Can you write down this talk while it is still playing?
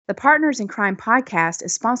The Partners in Crime podcast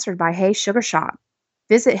is sponsored by Hey Sugar Shop.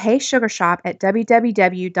 Visit Hey Sugar Shop at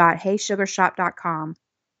www.heysugarshop.com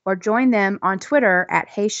or join them on Twitter at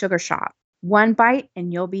Hey Sugar Shop. One bite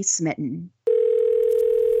and you'll be smitten.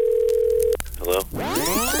 Hello?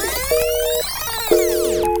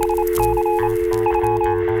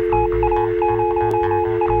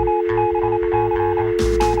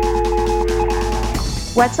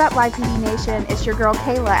 What's up, Live PD Nation? It's your girl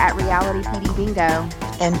Kayla at Reality PD Bingo.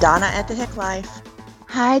 And Donna at The Hick Life.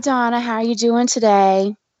 Hi, Donna. How are you doing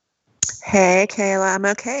today? Hey, Kayla. I'm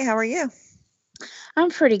okay. How are you?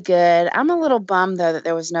 I'm pretty good. I'm a little bummed, though, that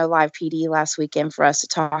there was no Live PD last weekend for us to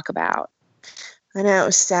talk about. I know, it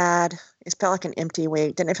was sad. It felt like an empty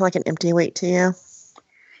week. Didn't it feel like an empty week to you?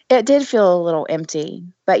 It did feel a little empty.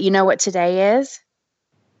 But you know what today is?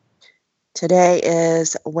 Today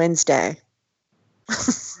is Wednesday.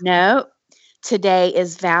 No, today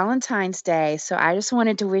is Valentine's Day. So I just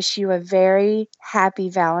wanted to wish you a very happy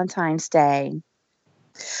Valentine's Day.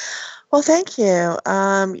 Well, thank you.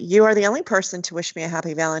 You are the only person to wish me a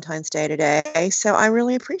happy Valentine's Day today. So I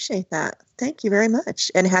really appreciate that. Thank you very much.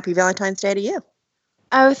 And happy Valentine's Day to you.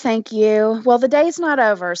 Oh, thank you. Well, the day's not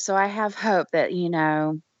over, so I have hope that, you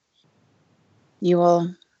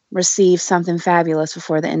will receive something fabulous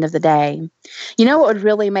before the end of the day. You know what would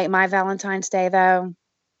really make my Valentine's Day, though?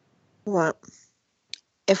 What?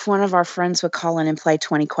 If one of our friends would call in and play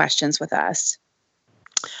 20 questions with us.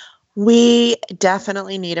 We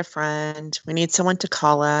definitely need a friend. We need someone to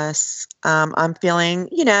call us. I'm feeling,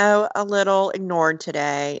 a little ignored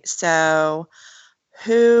today. So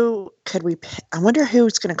who could we pick? I wonder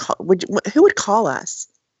who's going to call. Who would call us?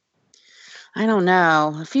 I don't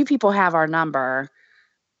know. A few people have our number.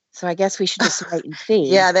 So I guess we should just wait and see.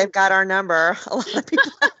 Yeah, they've got our number. A lot of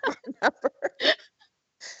people have our number.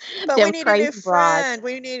 But we need a new friend.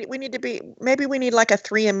 We need to be, maybe we need like a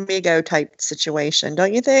three amigo type situation,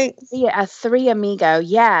 don't you think? Yeah, a three amigo.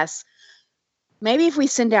 Yes. Maybe if we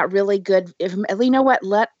send out really good, you know what?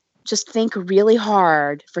 Just think really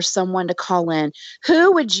hard for someone to call in.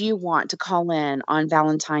 Who would you want to call in on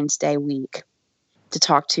Valentine's Day week to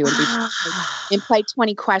talk to and play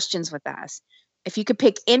 20 questions with us? If you could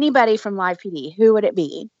pick anybody from Live PD, who would it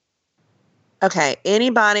be? Okay,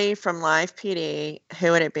 anybody from Live PD, who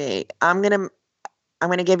would it be? I'm gonna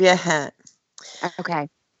give you a hint. Okay.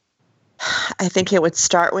 I think it would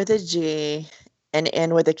start with a G and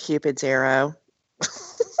end with a Cupid's arrow.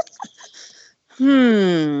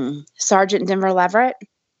 Sergeant Denver Leverett?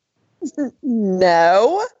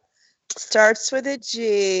 No. Starts with a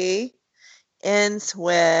G, ends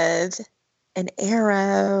with an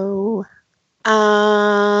arrow.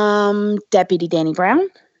 Deputy Danny Brown?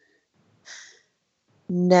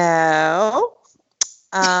 No.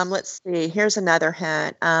 Let's see. Here's another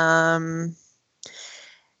hint.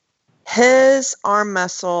 His arm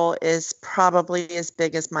muscle is probably as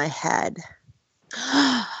big as my head.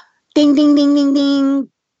 Ding, ding, ding, ding,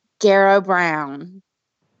 ding. Garrow Brown.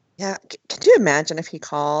 Yeah. Could you imagine if he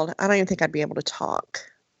called? I don't even think I'd be able to talk.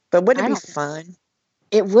 But wouldn't it be fun?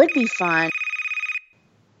 It would be fun.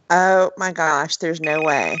 Oh my gosh. There's no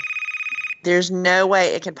way. There's no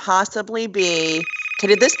way it could possibly be.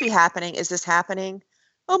 Could this be happening? Is this happening?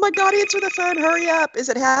 Oh my God, answer the phone. Hurry up. Is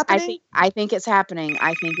it happening? I think it's happening.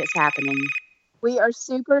 We are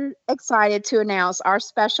super excited to announce our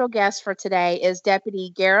special guest for today is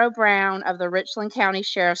Deputy Garrow Brown of the Richland County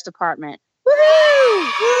Sheriff's Department. Woo-hoo!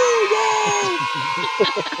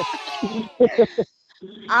 Woo, yay!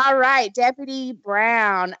 All right, Deputy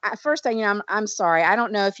Brown. First thing, I'm sorry. I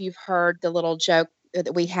don't know if you've heard the little joke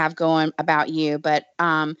that we have going about you, but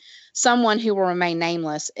someone who will remain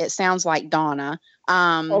nameless, it sounds like Donna,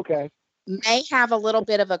 okay, may have a little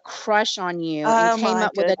bit of a crush on you and came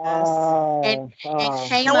up with a Now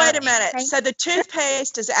wait a minute. So the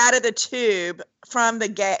toothpaste is out of the tube from the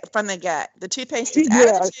get. The toothpaste is out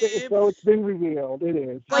of the tube. So it's been revealed. It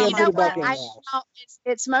is. Well, you know what?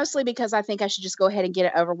 It's mostly because I think I should just go ahead and get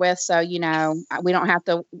it over with. So, we don't have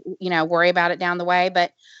to, worry about it down the way.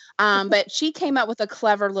 But she came up with a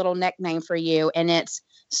clever little nickname for you, and it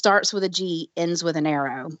starts with a G, ends with an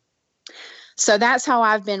arrow. So that's how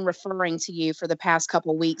I've been referring to you for the past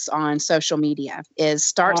couple weeks on social media. Is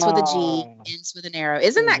starts with a G, ends with an arrow.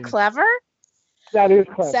 Isn't that clever? That is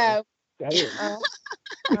clever. So that is.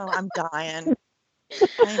 I'm dying.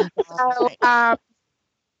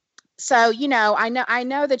 So, I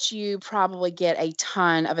know that you probably get a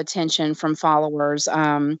ton of attention from followers.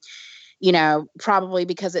 probably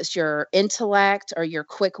because it's your intellect or your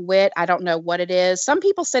quick wit. I don't know what it is. Some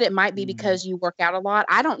people said it might be because you work out a lot.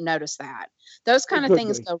 I don't notice that. Those kind of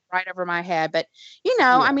things go right over my head. But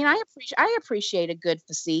I mean, I appreciate a good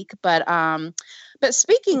physique. But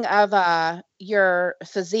speaking of your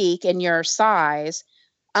physique and your size,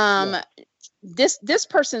 this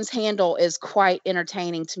person's handle is quite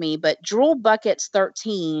entertaining to me. But Drool Buckets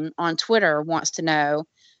 13 on Twitter wants to know,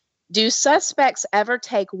 do suspects ever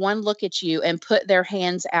take one look at you and put their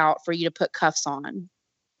hands out for you to put cuffs on?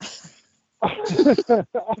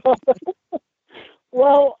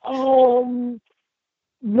 Well,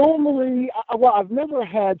 normally, I've never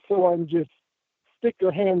had someone just stick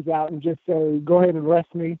their hands out and just say, "Go ahead and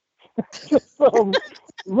arrest me." Just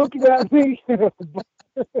looking at me,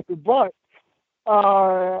 but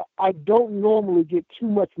I don't normally get too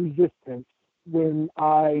much resistance when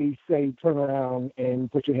I say turn around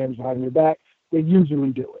and put your hands behind your back. They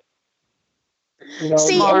usually do it.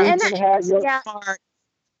 See, you're always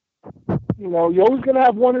going to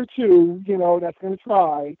have one or two, that's going to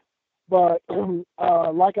try. But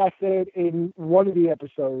like I said in one of the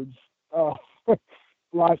episodes,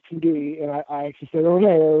 live PD, and I actually said on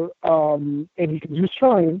air, and he was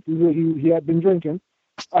trying, he had been drinking.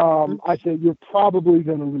 I said, you're probably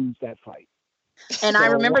going to lose that fight. And I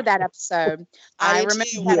remember that episode. I remember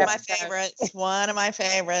too. One of my favorites. One of my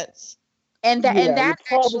favorites. And that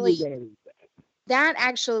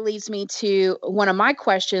actually leads me to one of my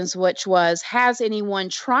questions, which was, has anyone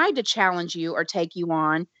tried to challenge you or take you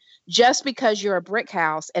on just because you're a brick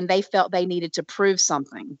house and they felt they needed to prove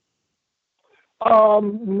something?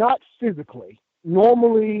 Not physically.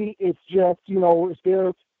 Normally, it's just, if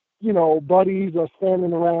their, buddies are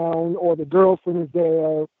standing around or the girlfriend is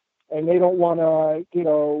there, and they don't want to,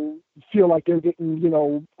 feel like they're getting,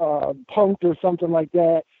 punked or something like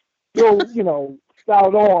that, they'll,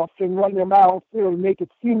 spout off and run their mouth, make it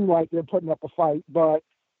seem like they're putting up a fight. But,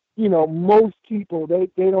 most people, they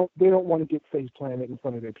don't want to get face planted in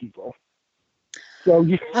front of their people. So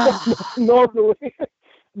normally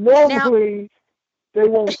they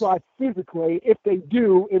won't try physically. If they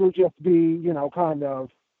do, it'll just be, kind of,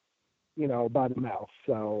 by the mouth.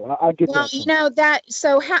 So I get that.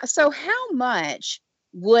 So how much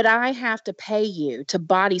would I have to pay you to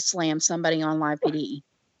body slam somebody on live PD?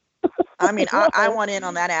 I mean, I want in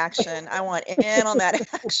on that action. I want in on that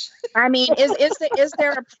action. I mean, is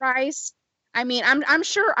there a price? I mean, I'm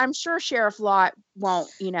sure Sheriff Lott won't,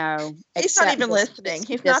 He's not even listening.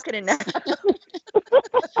 He's not going to know.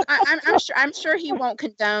 I'm sure he won't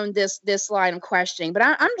condone this line of questioning, but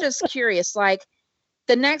I'm just curious, like,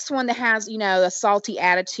 the next one that has, a salty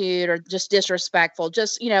attitude or just disrespectful,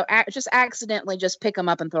 just accidentally just pick them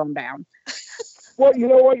up and throw them down. Well, you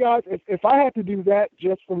know what, guys? If I had to do that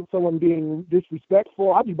just from someone being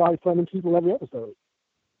disrespectful, I'd be body slamming people every episode.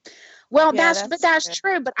 Well, that's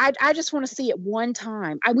true. But I just want to see it one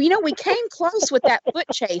time. We came close with that foot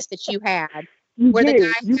chase that you had,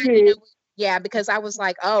 the guy because I was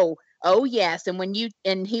like, oh yes,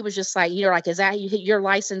 and he was just like, you're like, is that your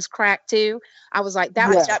license cracked too? I was like,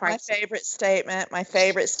 that was my favorite statement. My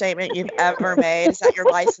favorite statement you've ever made is that your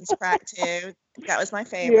license cracked too. That was my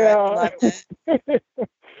favorite. Yeah. Loved it.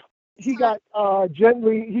 He got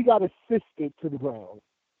assisted to the ground.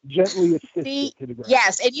 Gently assisted to the ground.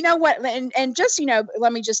 Yes, and you know what? And just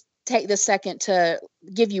let me just take this second to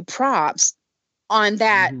give you props on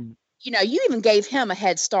that. Mm-hmm. You even gave him a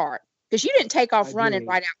head start because you didn't take off running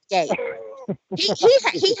right out the gate.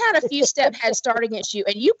 he had a few step head start against you,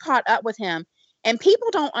 and you caught up with him. And people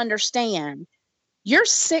don't understand. You're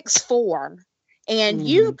 6'4", and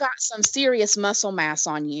you've got some serious muscle mass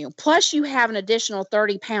on you. Plus, you have an additional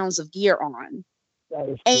 30 pounds of gear on. That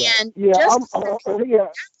is and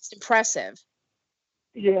that's impressive.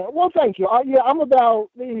 Yeah, well, thank you. I'm about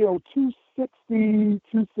 260,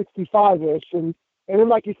 265-ish, and then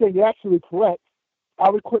like you said, you're actually correct.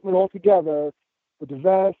 Our equipment altogether, with the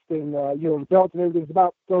vest and the belt and everything, is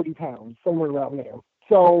about 30 pounds, somewhere around there.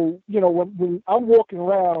 So when I'm walking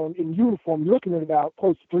around in uniform, you're looking at about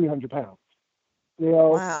close to 300 pounds.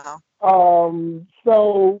 Wow.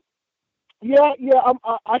 So. Yeah,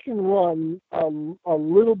 I can run a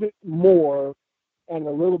little bit more and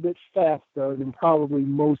a little bit faster than probably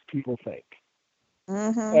most people think.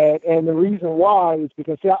 Mm-hmm. And the reason why is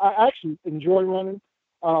because I actually enjoy running.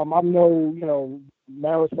 I'm no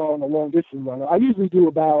marathon or long distance runner. I usually do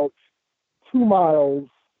about 2 miles,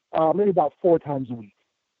 maybe about 4 times a week.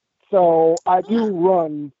 So I do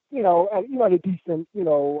run, at a decent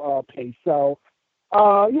pace. So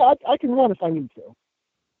I can run if I need to.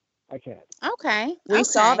 I can. Okay. We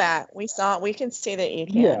saw that. We can see that you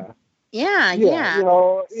can. Yeah. Yeah, Yeah,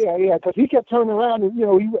 yeah. yeah, because he kept turning around,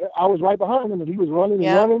 and I was right behind him, and he was running and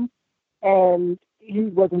Yep. running, and he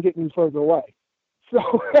wasn't getting any further away. So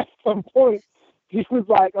at some point, he was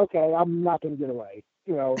like, "Okay, I'm not going to get away,"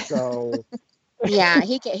 So Yeah,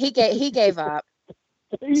 he gave up.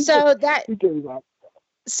 he just So that he gave up.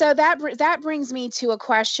 that brings me to a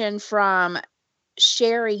question from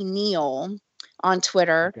Sherry Neal on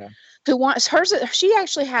Twitter, Okay, who wants hers. She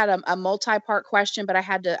actually had a multi-part question, but I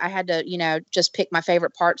had to, just pick my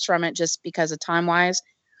favorite parts from it just because of time wise. okay.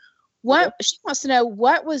 What she wants to know,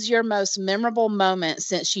 what was your most memorable moment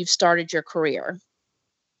since you've started your career?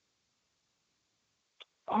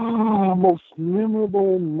 Most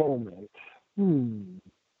memorable moment. Hmm.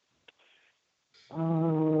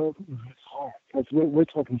 It's hard because we're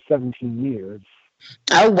talking 17 years.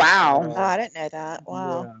 Oh wow. Oh, Uh, I didn't know that.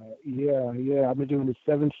 Wow. yeah. I've been doing this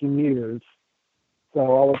 17 years,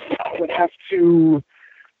 so I would have to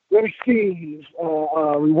let me see.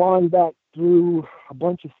 Rewind back through a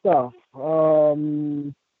bunch of stuff.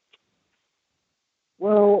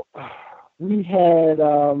 Well, we had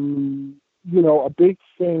a big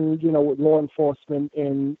thing, with law enforcement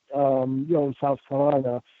in South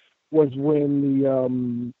Carolina was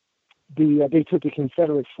when they took the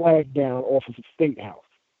Confederate flag down off of the State House.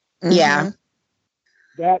 Yeah.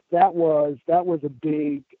 Mhm. That was a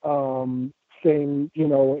big thing,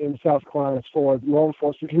 in South Carolina as far as law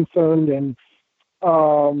enforcement concerned, and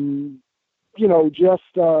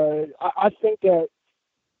just I think that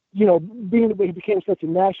being that it became such a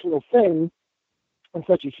national thing and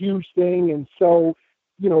such a huge thing, and so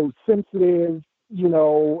sensitive, the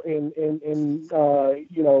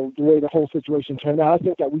way the whole situation turned out. I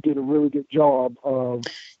think that we did a really good job of,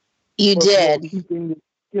 You first of all, did. keeping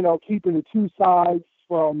the two sides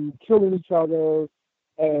from killing each other,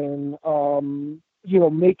 and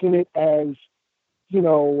making it as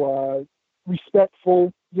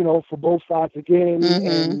respectful, for both sides again, Mhm.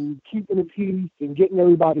 and keeping the peace and getting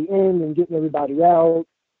everybody in and getting everybody out.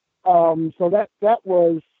 So that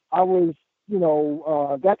was I was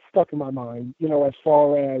that stuck in my mind. As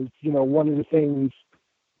far as one of the things,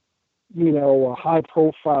 high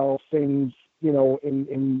profile things,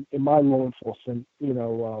 in my law enforcement,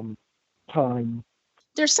 time.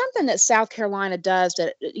 There's something that South Carolina does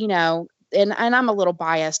that, and I'm a little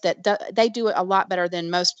biased, that they do it a lot better than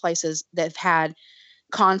most places that have had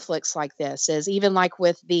conflicts like this. Is even like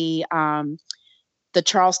with the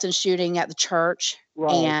Charleston shooting at the church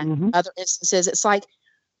Right. and Hmm. other instances. It's like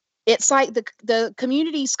the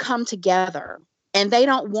communities come together and they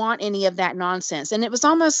don't want any of that nonsense. And it was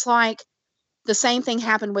almost like the same thing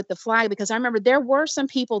happened with the flag, because I remember there were some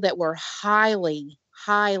people that were highly,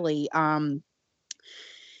 highly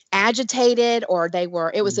agitated, or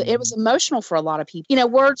it was Hmm. emotional for a lot of people.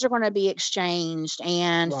 Words are going to be exchanged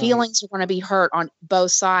and Right. feelings are going to be hurt on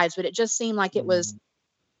both sides, but it just seemed like it was Hmm.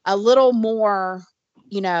 a little more,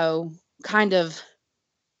 you know, kind of,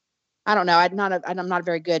 I don't know. I'm not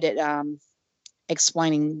very good at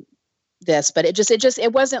explaining this, but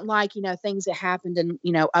it wasn't like, things that happened in,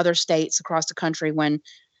 other states across the country when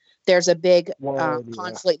there's a big Well, yeah.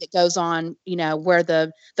 conflict that goes on, where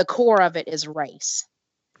the core of it is race.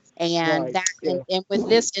 And Right. that, Yeah. and with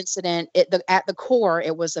this incident, at the core,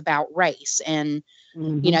 it was about race. And,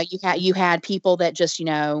 Hmm. you had people that just,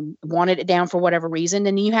 wanted it down for whatever reason.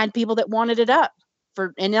 And you had people that wanted it up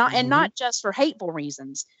and Hmm. not just for hateful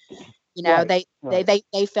reasons. Right. They Right.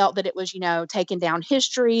 they felt that it was, taking down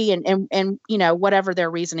history and whatever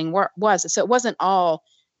their reasoning was. So it wasn't all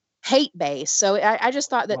hate based. So I just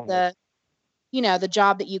thought that Right. the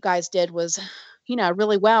job that you guys did was,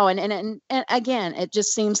 really well. And again, it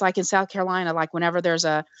just seems like in South Carolina, like whenever there's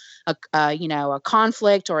a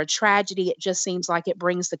conflict or a tragedy, it just seems like it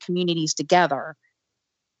brings the communities together.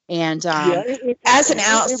 And Yeah. As an It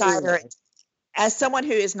really outsider, does. as someone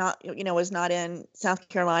who is not, was not in South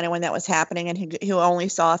Carolina when that was happening, and who only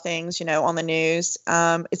saw things, on the news,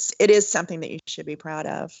 it is something that you should be proud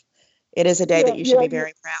of. It is a day Yeah. that you should Yeah. be Yeah.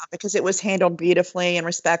 very proud, because it was handled beautifully and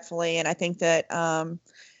respectfully, and I think that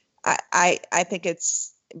I think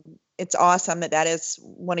it's awesome that is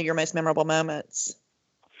one of your most memorable moments.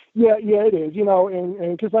 Yeah, yeah, it is.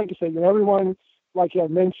 And because, like you said, everyone, like you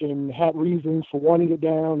had mentioned, had reasons for wanting it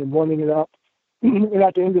down and wanting it up. And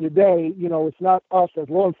at the end of the day, it's not us as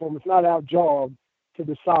law enforcement. It's not our job to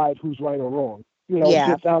decide who's right or wrong. It's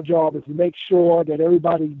yeah, just our job is to make sure that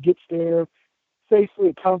everybody gets there safely,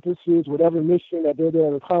 accomplishes whatever mission that they're there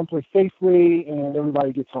to accomplish safely, and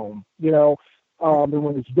everybody gets home. And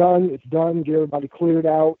when it's done, it's done. Get everybody cleared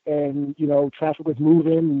out, and traffic was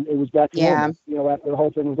moving, and it was back to yeah, normal. After the whole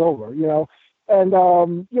thing was over. And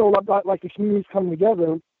like the communities coming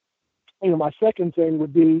together. my second thing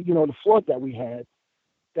would be, the flood that we had.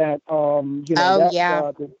 That Oh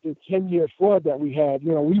yeah, the 10-year flood that we had.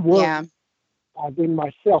 We worked. yeah. I've been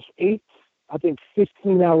myself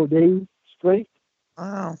 15-hour days straight.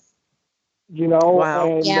 Wow.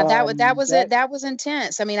 And Yeah, that was it. That was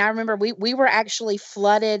intense. I mean, I remember we were actually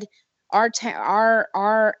flooded our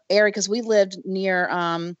area because we lived near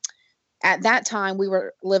at that time we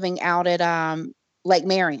were living out at Lake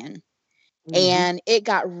Marion, hmm and it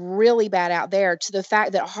got really bad out there to the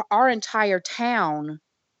fact that our entire town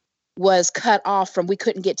was cut off from we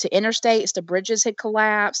couldn't get to interstates, the bridges had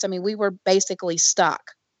collapsed. I mean, we were basically stuck.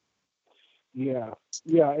 yeah,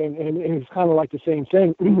 yeah, and it's kind of like the same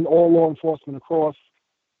thing. All law enforcement across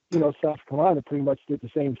South Carolina pretty much did the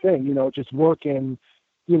same thing. Just working,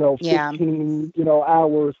 Yeah. 15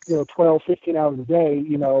 hours, 12, 15 hours a day.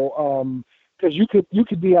 Because you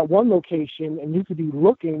could be at one location and you could be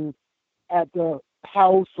looking at the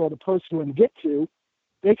house or the person you want to get to.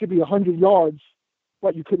 They could be 100 yards,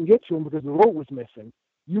 but you couldn't get to them because the road was missing.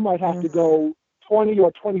 You might have to go 20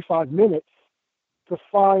 or 25 minutes to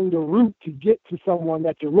find a route to get to someone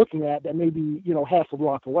that you're looking at that may be, half a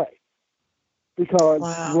block away. Because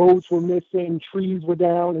Wow. roads were missing, trees were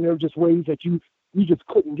down, and there were just ways that you just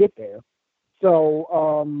couldn't get there. So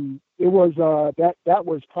it was that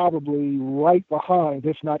was probably right behind,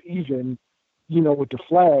 if not even, with the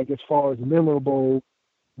flag as far as memorable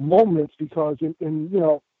moments. Because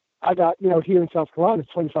I got here in South Carolina,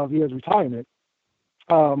 it's 25 years retirement,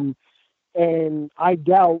 and I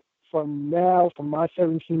doubt from my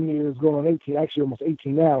 17 years going on 18, actually almost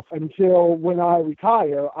 18 now, until when I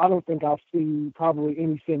retire, I don't think I'll see probably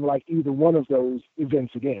anything like either one of those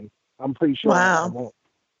events again. I'm pretty sure I Wow. won't.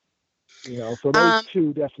 So those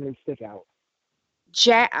two definitely stick out.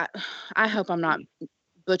 I hope I'm not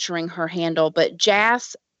butchering her handle, but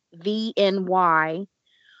Jas VNY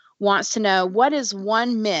wants to know what is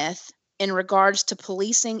one myth in regards to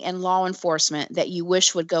policing and law enforcement that you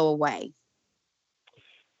wish would go away?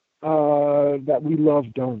 That we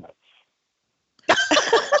love donuts.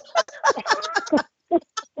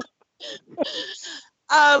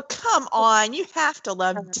 Oh, come on. You have to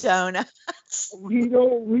love donuts. We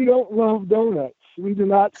don't love donuts. We do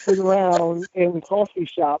not sit around in coffee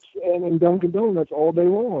shops and in Dunkin' Donuts all day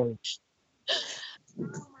long.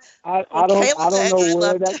 I don't know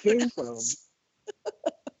where that came from.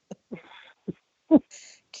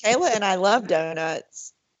 Kayla and I love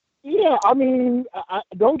donuts. Yeah, I mean,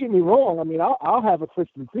 don't get me wrong. I mean, I'll have a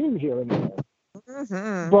Krispy Kreme here and there,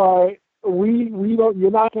 but we don't.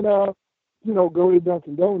 You're not gonna, go to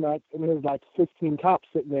Dunkin' Donuts and there's like 15 cops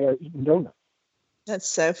sitting there eating donuts. That's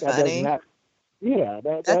so That doesn't funny. happen. Yeah,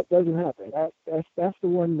 that doesn't happen. That's the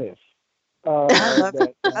one myth. I love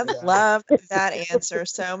that answer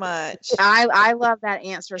so much. I love that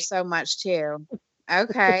answer so much too.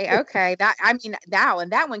 Okay.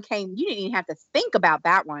 That one came. You didn't even have to think about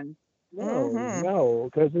that one. No,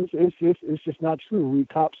 because it's just not true. We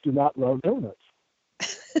cops do not love donuts.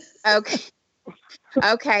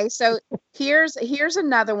 Okay. So here's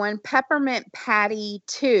another one. Peppermint Patty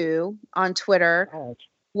 2 on Twitter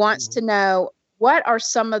wants to know what are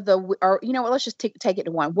some of the, or let's just take it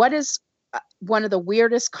to one. What is one of the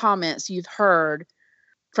weirdest comments you've heard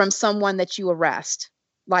from someone that you arrest?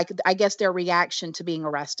 Like, I guess their reaction to being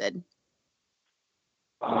arrested.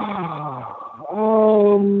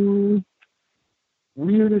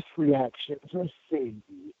 Weirdest reactions. Let's see.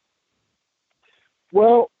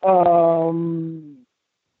 Well,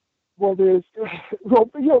 there's,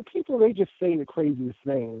 people, they just say the craziest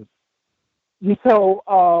things.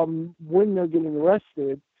 When they're getting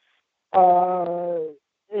arrested,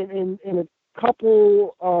 in a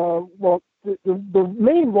couple, the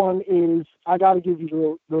main one is, I got to give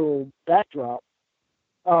you the backdrop,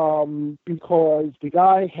 because the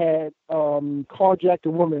guy had carjacked a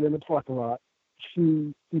woman in the parking lot.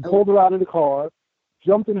 He pulled her out of the car,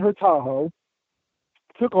 jumped in her Tahoe,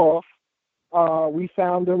 took off. We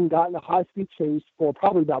found him, got in a high-speed chase for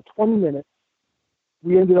probably about 20 minutes.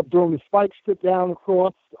 We ended up throwing the spike strip down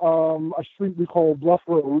across a street we call Bluff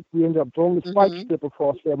Road. We ended up throwing the spike strip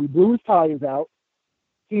across there. We blew his tires out.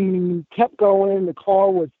 He kept going. The car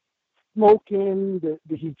was smoking.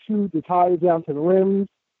 He chewed the tires down to the rims,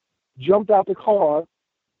 jumped out the car,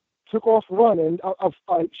 took off running a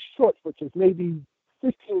short, which is maybe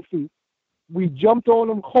 15 feet. We jumped on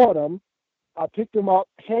him, caught him. I picked him up,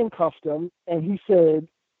 handcuffed him, and he said,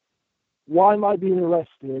 "Why am I being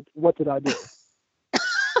arrested? What did I do?"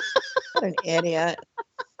 What an idiot.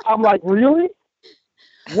 I'm like, really?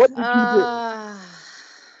 What did you do?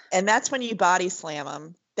 And that's when you body slam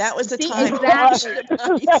them. That was the time. Exactly.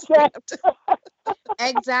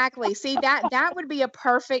 Exactly. See, that would be a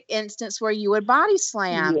perfect instance where you would body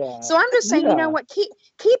slam. Yeah. So I'm just saying, you know Yeah. what?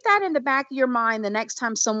 Keep that in the back of your mind the next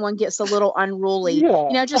time someone gets a little unruly. Yeah.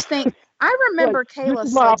 You know, just think, I remember Like, this Kayla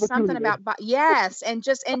is my said something opportunity. about yes, and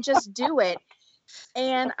just do it.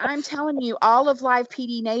 And I'm telling you, all of Live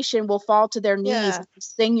PD Nation will fall to their knees Yeah. and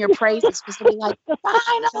sing your praises because they'll be like, That's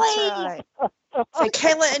finally. right. Say,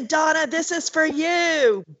 Kayla and Donna, this is for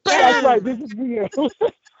you. That's right. Boom. This is for you.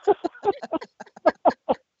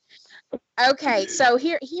 Okay, so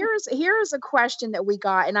here's a question that we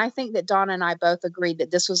got, and I think that Donna and I both agreed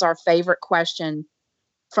that this was our favorite question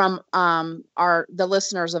from the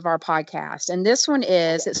listeners of our podcast. And this one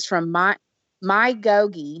it's from my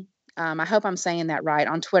Gogi. I hope I'm saying that right,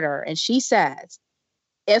 on Twitter. And she says,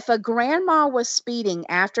 if a grandma was speeding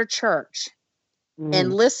after church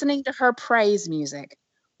and listening to her praise music,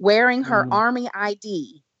 wearing her Army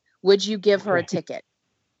ID, would you give her a ticket?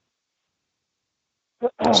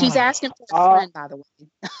 She's asking for a friend, by the way.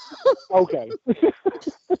 Okay.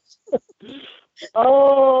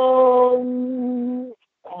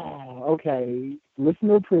 Okay. Listen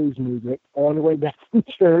to praise music on the way back from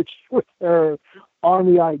church with her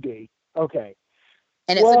Army ID. Okay.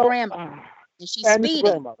 And it's a grandma. And she's and speeding. It's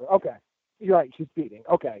a grandmother. Okay. You're right. She's speeding.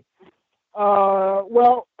 Okay.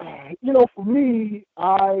 Well, for me,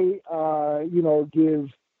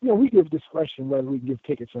 we give discretion whether we give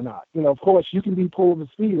tickets or not. Of course, you can be pulled for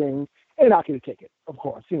speeding and not get a ticket. Of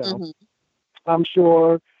course, I'm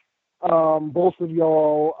sure both of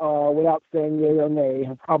y'all, without saying yay or nay,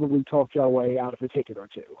 have probably talked your way out of a ticket or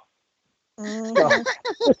two.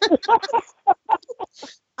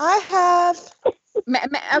 I have.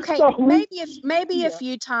 Okay, So, maybe a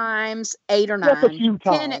few times, 8 or 9, just a few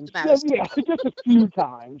 10 times. at the most. Yeah, just a few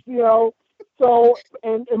times. So,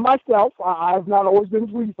 and myself, I've not always been a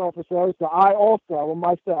police officer, so I also,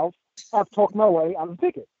 myself, have talked my way out of a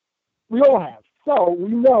ticket. We all have. So we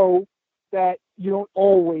know that you don't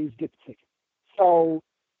always get the ticket. So,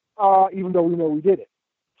 even though we know we did it.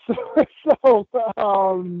 So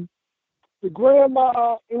the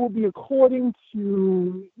grandma, it will be according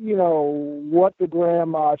to, what the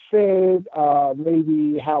grandma said,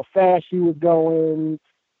 maybe how fast she was going.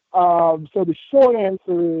 So the short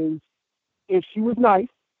answer is, if she was nice,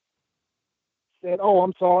 said, "Oh,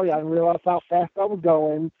 I'm sorry, I didn't realize how fast I was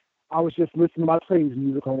going. I was just listening to my praise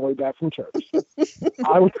music on the way back from church."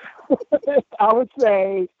 I would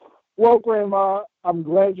say, "Well, Grandma, I'm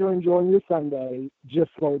glad you're enjoying your Sunday.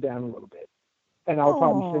 Just slow down a little bit." And I would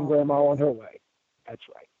probably send Grandma on her way. That's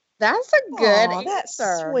right. That's a good answer. That's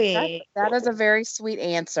sweet. That is a very sweet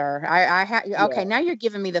answer. Okay, now you're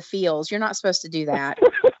giving me the feels. You're not supposed to do that.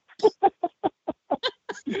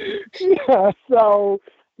 Yeah, so,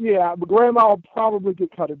 but Grandma will probably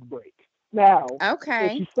get cut at the break. Now,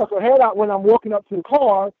 if she stuck her head out when I'm walking up to the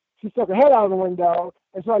car, she stuck her head out of the window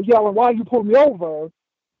and started yelling, "Why you pull me over?"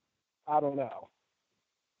 I don't know.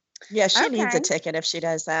 Yeah, she needs a ticket if she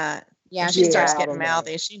does that. Yeah, if she starts getting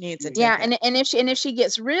mouthy, she needs a ticket. Yeah, and if she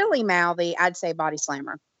gets really mouthy, I'd say body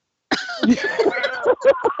slammer.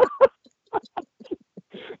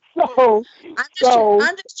 So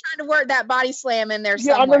I'm just trying to work that body slam in there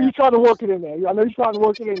somewhere. Yeah, I know you're trying to work it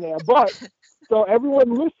in there. But so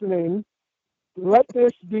everyone listening, let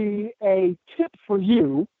this be a tip for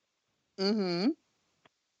you. Mm-hmm.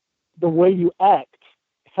 The way you act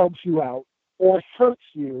helps you out or hurts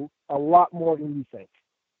you a lot more than you think.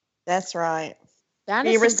 That's right.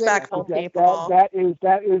 Be respectful, people. That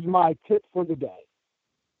is my tip for the day.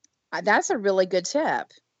 That's a really good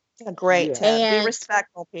tip. A great tip. Be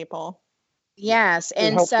respectful, people. Yes,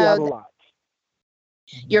 and it helps you out a lot.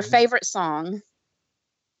 Your favorite song?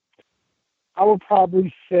 I would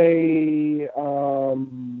probably say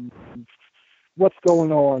 "What's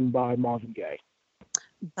Going On" by Marvin Gaye.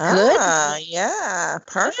 Good. Yeah,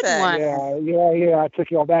 perfect. Yeah. I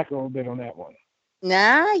took y'all back a little bit on that one.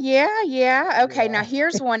 Nah, yeah. Okay, now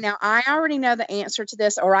here's one. Now I already know the answer to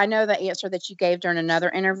this, or I know the answer that you gave during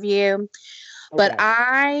another interview. But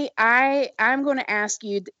I'm going to ask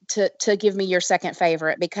you to give me your second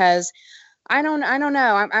favorite, because I don't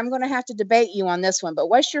know. I'm going to have to debate you on this one. But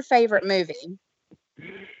what's your favorite movie?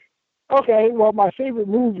 Okay, well, my favorite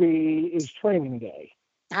movie is Training Day.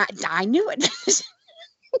 I knew it.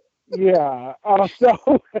 Yeah.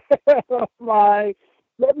 So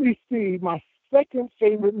let me see. My second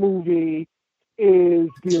favorite movie is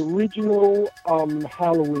the original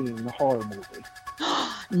Halloween, the horror movie.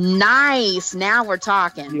 Nice. Now we're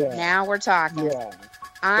talking. Yeah. Now we're talking. Yeah.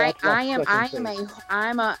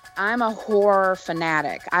 I'm a horror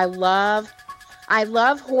fanatic. I love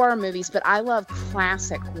horror movies, but I love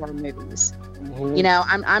classic horror movies. You know,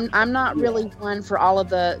 I'm not really one for all of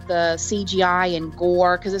the CGI and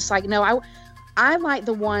gore, because it's like, no, I like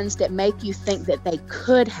the ones that make you think that they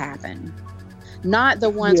could happen, not the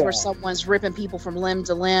ones where someone's ripping people from limb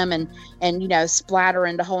to limb and you know,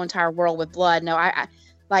 splattering the whole entire world with blood. No, I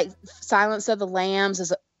like Silence of the Lambs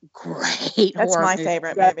is a great That's horror my movie.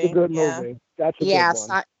 favorite That's movie. a good Yeah. movie. That's a good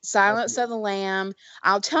one. Silence of the Lamb.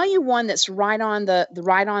 I'll tell you one that's right on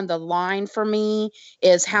the line for me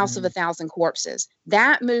is House of a Thousand Corpses.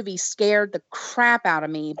 That movie scared the crap out of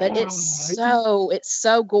me, but it's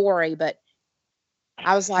so gory. But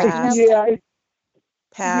I was like, you know,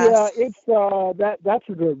 Pass. it's that's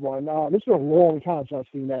a good one. It's been a long time since I've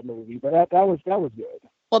seen that movie, but that was good.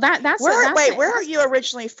 Well, that's where are you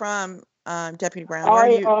originally from, Deputy Brown? Where are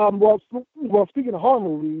you? Well, speaking of horror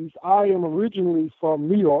movies, I am originally from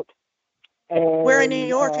New York. And, where in New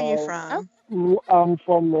York are you from? I'm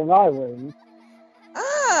from Long Island.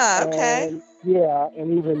 Ah, okay. And, yeah,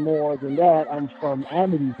 and even more than that, I'm from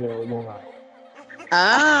Amityville, Long Island.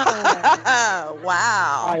 Oh,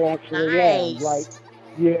 wow! I actually am, like,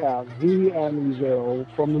 the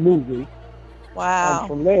Amityville from the movie. Wow! I'm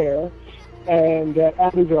from there, and at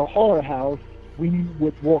Amityville Horror House, we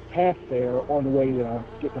would walk past there on the way to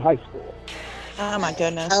get to high school. Oh my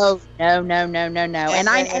goodness! Oh no! And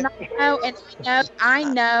I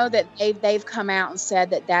know that they've come out and said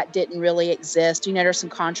that didn't really exist. You know, there's some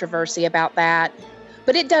controversy about that,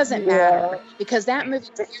 but it doesn't matter because that movie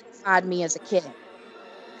terrified me as a kid.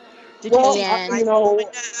 Did you see flies on the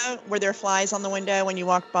window? Were there flies on the window when you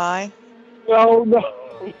walked by? No,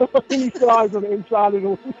 any flies on the inside of the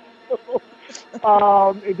window.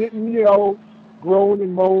 It didn't, groan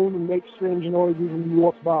and moan and make strange noises when you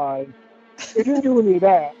walked by. It didn't do any of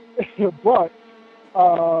that. But,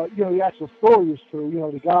 the actual story is true.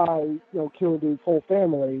 The guy, killed his whole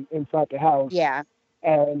family inside the house. Yeah.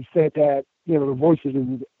 And said that, the voices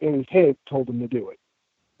in his head told him to do it.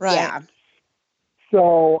 Right. Yeah.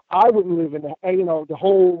 So I wouldn't live in that. The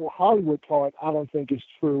whole Hollywood part, I don't think is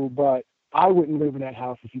true, but I wouldn't live in that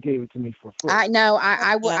house if you gave it to me for free. I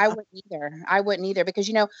wouldn't either. I wouldn't either because,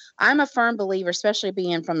 I'm a firm believer, especially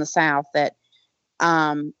being from the South, that,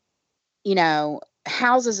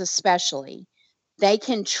 houses especially, they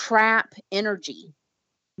can trap energy,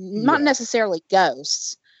 not necessarily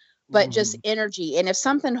ghosts, but just energy. And if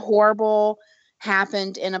something horrible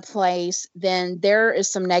happened in a place, then there is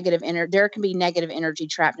some negative energy. There can be negative energy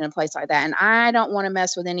trapped in a place like that. And I don't want to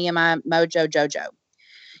mess with any of my mojo jojo.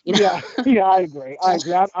 Yeah, I agree. I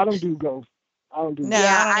don't do ghosts. I don't do. No,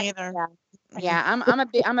 I don't either.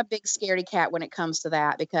 I'm a big scaredy cat when it comes to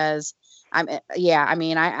that because I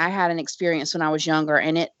had an experience when I was younger,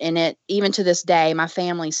 and it even to this day, my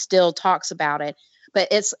family still talks about it. But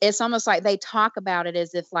it's almost like they talk about it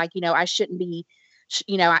as if like I shouldn't be.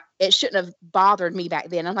 It shouldn't have bothered me back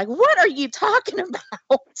then. I'm like, what are you talking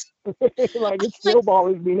about? Like it still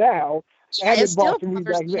bothers me now. Yeah, it still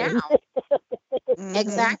bothers me now.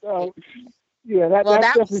 Exactly. So, that's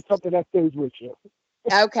definitely something that stays with you.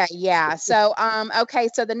 Okay, yeah. So,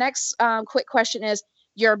 so the next quick question is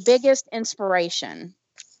your biggest inspiration.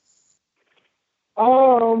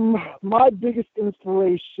 My biggest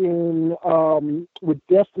inspiration would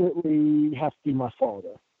definitely have to be my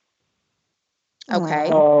father. Okay.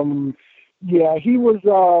 He was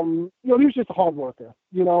he was just a hard worker,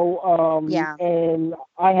 and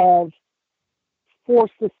I have 4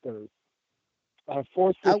 sisters. I have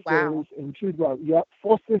 4 sisters and 2 brothers. Yep,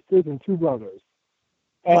 4 sisters and 2 brothers.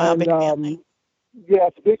 And wow, big family.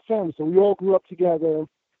 It's a big family. So we all grew up together,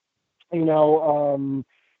 and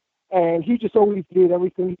he just always did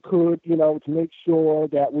everything he could, to make sure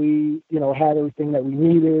that we, had everything that we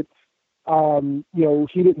needed.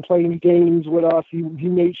 He didn't play any games with us. He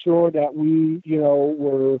made sure that we,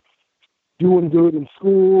 were doing good in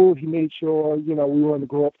school. He made sure, we weren't going to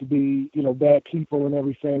grow up to be, bad people and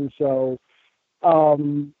everything. So,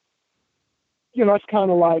 it's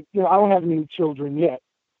kind of like, I don't have any children yet.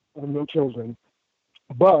 I have no children.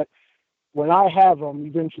 But when I have them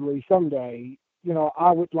eventually someday,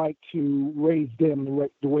 I would like to raise them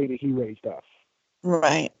the way that he raised us.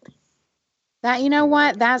 Right. That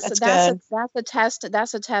what that's a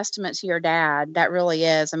testament to your dad. That really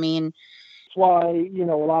is. I mean, that's why a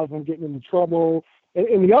lot of them getting into trouble.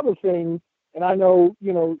 And the other thing, and I know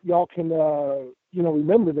y'all can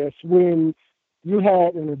remember this, when you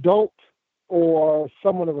had an adult or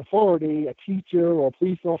someone of authority, a teacher or a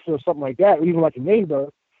police officer or something like that, or even like a neighbor,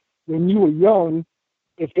 when you were young,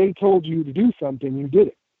 if they told you to do something, you did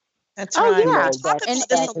it. That's right. Yeah. We talk about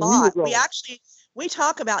this a lot. We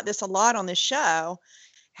talk about this a lot on this show.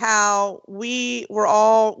 how we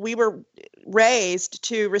were raised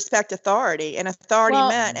to respect authority, and authority Well,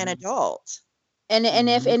 meant an adult. and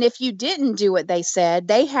if you didn't do what they said,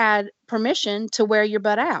 they had permission to wear your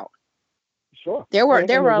butt out. Sure. There were And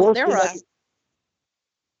the worst thing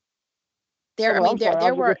there. I I'm mean, sorry, there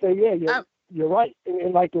I was were. gonna say, yeah, you're right.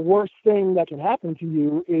 And like the worst thing that can happen to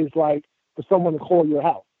you is like for someone to call your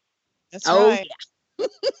house. That's Oh right. yeah.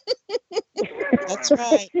 That's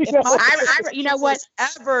right. If my You know what?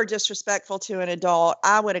 was ever disrespectful to an adult,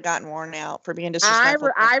 I would have gotten worn out for being disrespectful.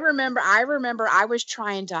 I remember I was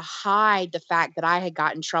trying to hide the fact that I had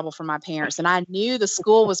gotten in trouble from my parents, and I knew the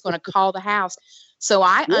school was going to call the house. So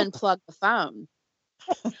I unplugged the phone.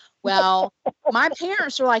 Well, my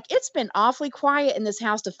parents were like, it's been awfully quiet in this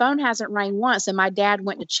house. The phone hasn't rang once. And my dad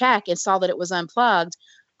went to check and saw that it was unplugged.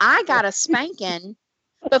 I got a spanking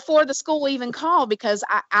before the school even called because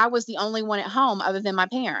I was the only one at home other than my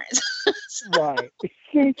parents. Right.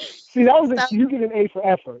 See, that was you get an A for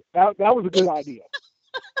effort. That was a good idea.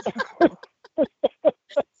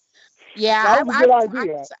 Yeah, that was a good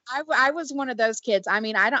idea. I was one of those kids. I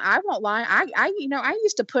mean, I won't lie. I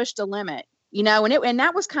used to push the limit, and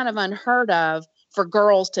that was kind of unheard of for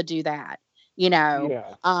girls to do that,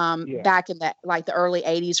 back in the early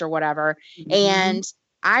 80s or whatever. Mm-hmm. And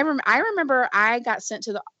I remember I got sent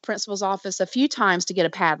to the principal's office a few times to get a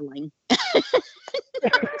paddling.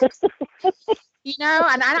 And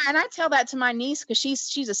I tell that to my niece because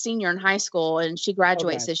she's a senior in high school and she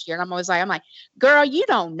graduates this year. And I'm like, girl, you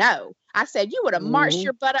don't know. I said, you would have marched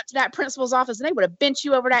your butt up to that principal's office and they would have bent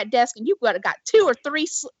you over that desk and you would have got 2 or 3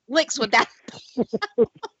 licks with that.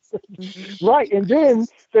 Right. And then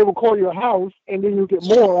they will call your house and then you'll get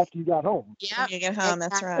more after you got home. Yeah. You get home.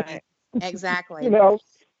 Exactly. That's right. Exactly.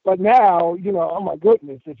 But now, oh my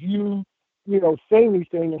goodness, if you, say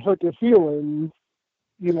anything and hurt their feelings,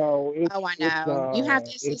 it's, I know. You have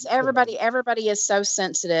to. Everybody is so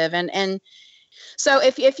sensitive, and so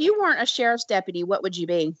if you weren't a sheriff's deputy, what would you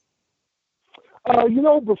be?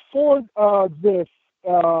 Before this,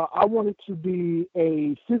 I wanted to be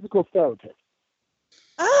a physical therapist.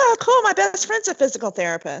 Oh, cool! My best friend's a physical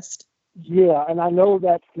therapist. Yeah, and I know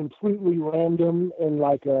that's completely random and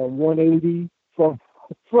like a 180 from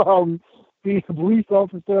being a police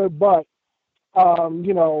officer, but I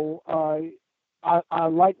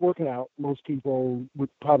like working out. Most people would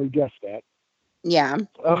probably guess that. Yeah.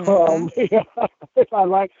 Yeah.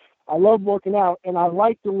 I love working out, and I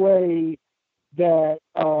like the way that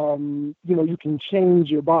you can change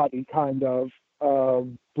your body kind of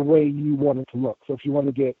the way you want it to look. So if you want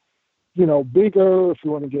to get bigger, if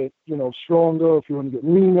you want to get stronger, if you want to get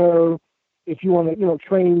leaner, if you want to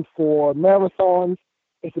train for marathons,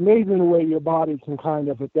 it's amazing the way your body can kind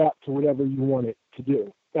of adapt to whatever you want it to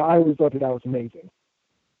do. I always thought that was amazing.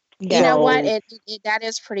 Yeah. You know what? That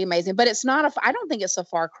is pretty amazing, but it's not I don't think it's a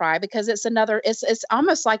far cry because it's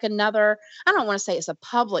almost like another, I don't want to say it's a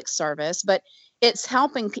public service, but it's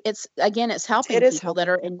helping. It's helping people that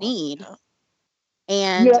are in need.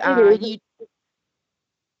 And that's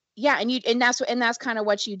kind of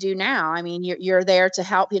what you do now. I mean, you're there to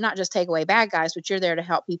help you, not just take away bad guys, but you're there to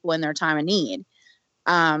help people in their time of need.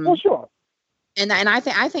 Well, sure. And I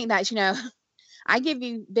think that, I give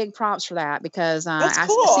you big props for that because that's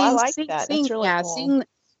cool. I like that. That's really cool.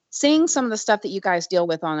 Seeing some of the stuff that you guys deal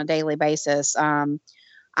with on a daily basis,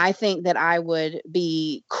 I think that I would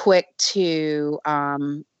be quick to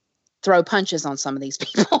throw punches on some of these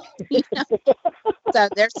people. So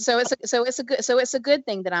it's a good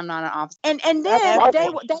thing that I'm not an officer. And then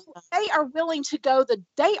they are willing to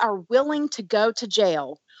go to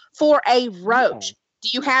jail for a roach. Yeah. Do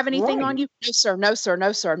you have anything on you? No, sir. No, sir.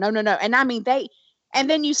 No, sir. No, no, no. And I mean, and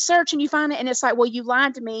then you search and you find it and it's like, well, you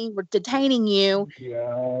lied to me. We're detaining you.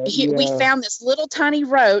 Yeah. We found this little tiny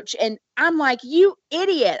roach. And I'm like, you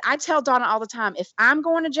idiot. I tell Donna all the time, if I'm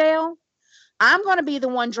going to jail, I'm going to be the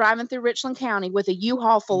one driving through Richland County with a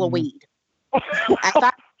U-Haul full of weed.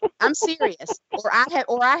 I'm serious. Or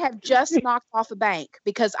I have just knocked off a bank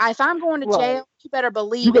because if I'm going to jail, you better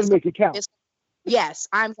believe you're going to make it count. Yes,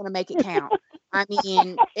 I'm going to make it count. I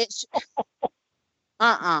mean, it's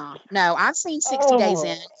no, I've seen 60 days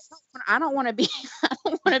in. I don't want to be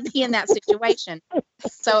in that situation.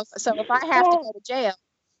 So if I have to go to jail,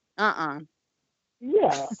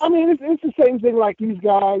 Yeah. I mean, it's the same thing like these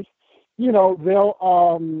guys, they'll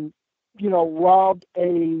rob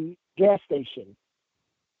a gas station,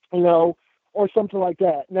 or something like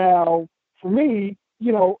that. Now, for me,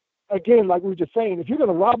 again, like we were just saying, if you're going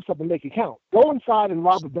to rob something, make it count. Go inside and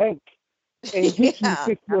rob a bank and get you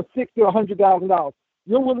 $60,000 or $100,000.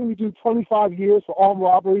 You're willing to do 25 years for armed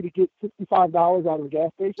robbery to get $65 out of a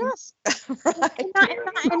gas station? Yes. Right.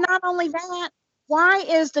 And not only that, why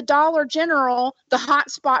is the Dollar General the hot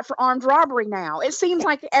spot for armed robbery now? It seems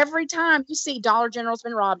like every time you see Dollar General's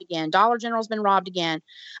been robbed again, Dollar General's been robbed again.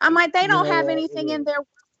 I'm like, they don't have anything in there worth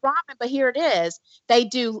robbing, but here it is. They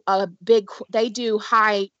do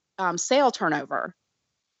high sale turnover.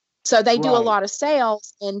 So they do a Right. lot of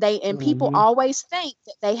sales, and people Mhm. always think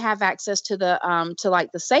that they have access to the to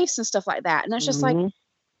like the safes and stuff like that. And it's just like, Mhm.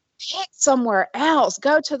 pick somewhere else.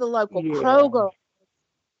 Go to the local Yeah. Kroger.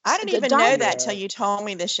 I didn't The even know Dollar. that till you told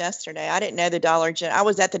me this yesterday. I didn't know the Dollar General. I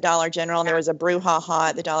was at the Dollar General and there was a brouhaha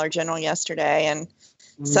at the Dollar General yesterday, and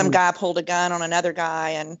some Mhm. guy pulled a gun on another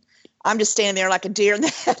guy, and I'm just standing there like a deer in the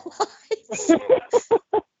headlights.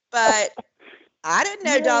 But I didn't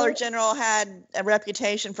know Yeah. Dollar General had a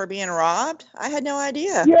reputation for being robbed. I had no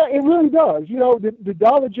idea. Yeah, it really does. You know, the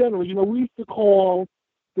Dollar General, you know, we used to call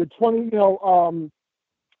the 20,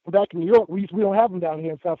 back in New York, we don't have them down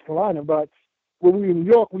here in South Carolina, but when we were in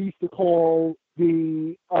New York, we used to call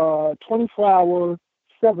the 24-hour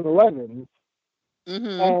 7-Elevens,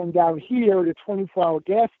 Mm-hmm. and down here, the 24-hour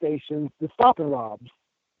gas stations, the Stop and Robs.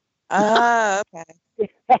 Oh, okay.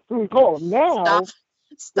 That's what we call them. Now,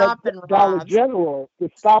 Stop and Dollar rob. General, the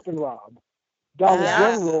Stop and Rob. Dollar Ah.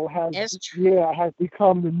 General has has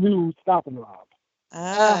become the new Stop and Rob.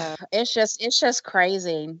 Oh. It's just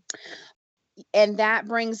crazy. And that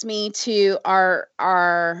brings me to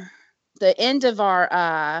the end of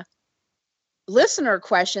our listener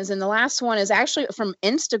questions. And the last one is actually from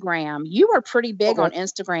Instagram. You are pretty big on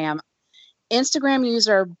Instagram. Instagram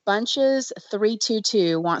user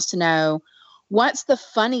Bunches322 wants to know, what's the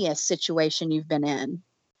funniest situation you've been in?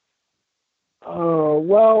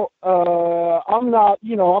 Well, I'm not,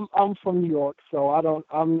 I'm from New York, so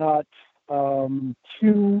I'm not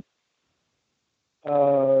too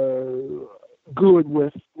good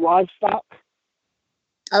with livestock.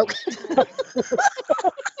 Okay.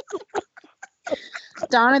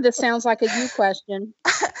 Donna, this sounds like a you question.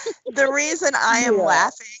 The reason I am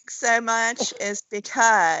laughing so much is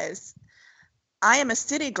because I am a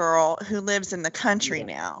city girl who lives in the country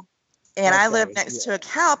now. And I live next to a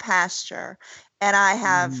cow pasture. And I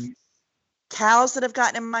have cows that have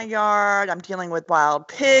gotten in my yard. I'm dealing with wild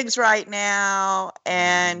pigs right now.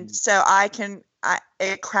 And so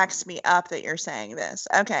it cracks me up that you're saying this.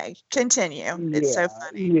 Okay, continue. It's so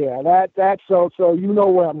funny. Yeah, that's so you know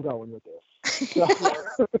where I'm going with this. So,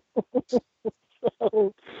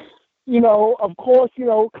 of course,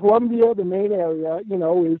 Columbia, the main area,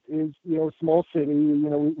 is small city.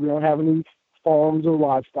 We don't have any farms or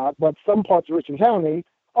livestock, but some parts of Richland County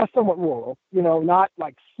are somewhat rural. Not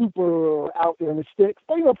like super out there in the sticks,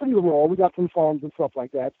 but pretty rural. We got some farms and stuff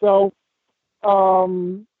like that. So, out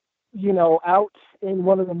in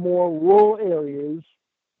one of the more rural areas,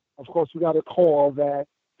 of course, we got a call that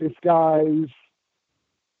this guy's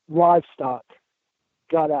livestock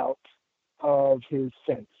got out of his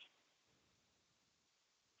fence.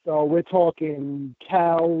 So we're talking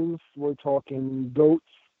cows, we're talking goats.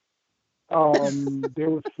 There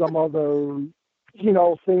was some other,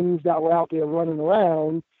 things that were out there running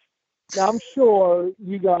around. Now, I'm sure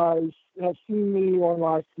you guys have seen me on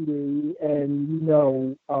live TV, and you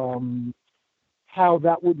know how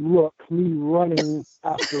that would look, me running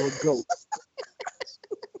after a goat.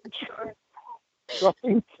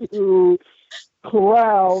 Trying to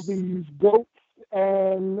corral these goats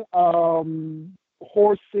and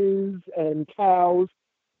horses and cows.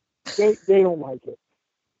 They don't like it.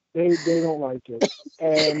 They don't like it.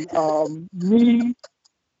 And me,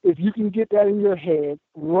 if you can get that in your head,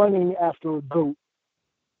 running after a goat,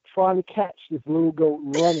 trying to catch this little goat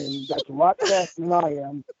running that's a lot faster than I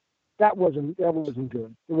am, that wasn't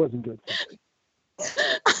good. It wasn't good for me. This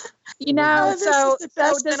is the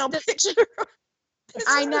best mental picture.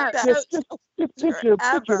 I know. Just picture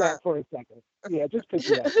that for a second. Yeah, just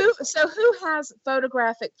picture that. Who has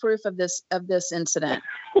photographic proof of this incident?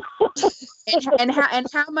 and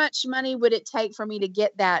how much money would it take for me to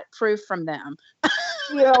get that proof from them?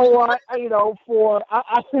 I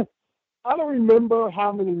don't remember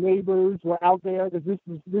how many neighbors were out there, because this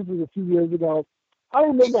was a few years ago. I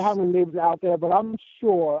don't remember how many neighbors were out there, but I'm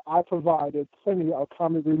sure I provided plenty of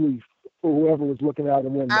comic relief for whoever was looking out the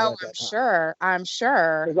window. Oh, I'm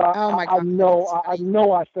sure. Oh my God. I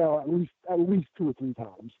know I fell at least 2 or 3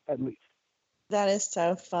 times, at least. That is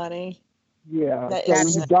so funny. Yeah. So when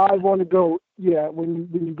you dive on a goat, when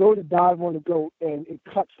you go to dive on a goat and it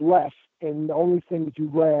cuts left, and the only thing that you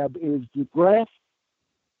grab is the grass,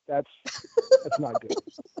 that's not good.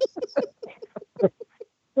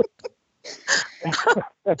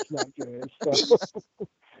 That's not good. So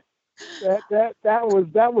that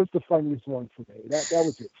was the funniest one for me. That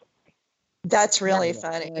was it. That's really That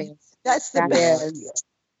funny. is. That's the That best. is.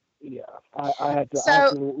 Yeah. I had to,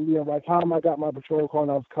 So, by the time I got my patrol car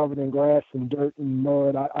and I was covered in grass and dirt and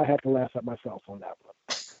mud, I had to laugh at myself on that one.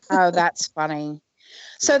 oh, that's funny.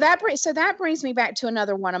 So that brings me back to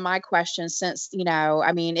another one of my questions. Since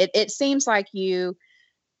I mean, it seems like you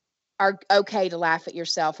are okay to laugh at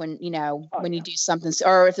yourself when Oh, when you yeah. do something,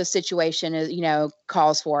 or if the situation is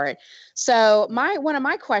calls for it. So one of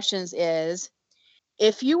my questions is,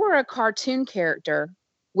 if you were a cartoon character,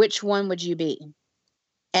 which one would you be?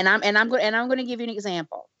 And I'm going to give you an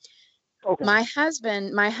example. Okay. My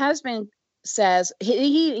husband says he didn't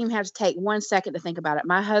even have to take 1 second to think about it.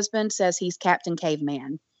 My husband says he's Captain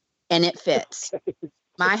Caveman, and it fits.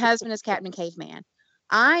 My husband is Captain Caveman.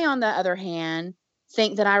 I, on the other hand,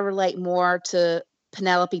 think that I relate more to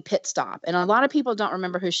Penelope Pitstop, and a lot of people don't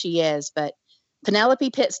remember who she is, but Penelope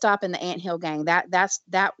Pitstop in the Anthill Gang.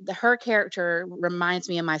 Her character reminds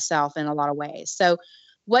me of myself in a lot of ways. So,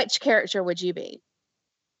 which character would you be?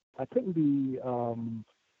 I couldn't be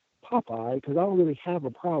Popeye because I don't really have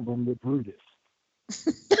a problem with Brutus.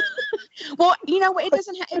 Well,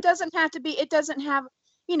 it doesn't have to be. It doesn't have.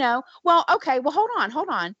 Well, okay. Well, hold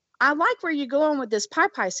on. I like where you're going with this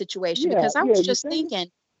pie situation, Yeah, because I yeah, was you just think?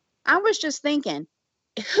 thinking. I was just thinking,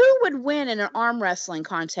 who would win in an arm wrestling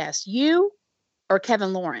contest, you or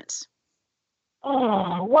Kevin Lawrence?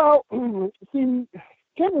 Well, see,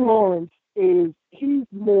 Kevin Lawrence he's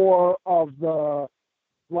more of the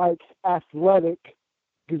like athletic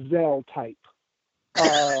gazelle type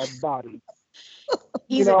body.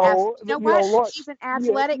 He's an Law- He's an yeah,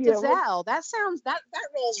 athletic yeah, gazelle. That sounds that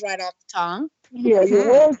rolls right off the tongue. yeah, yeah.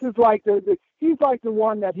 Lawrence is like he's like the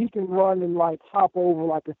one that he can run and like hop over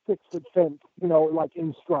like a 6-foot fence, like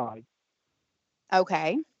in stride.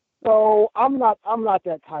 Okay. So I'm not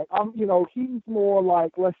that type. He's more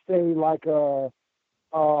like, let's say, like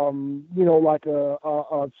like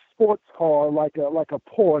a sports car, like a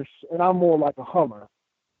Porsche, and I'm more like a Hummer.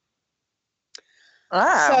 So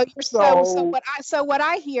Oh, you're So so what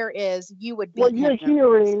I hear is you would what beat you're him. in a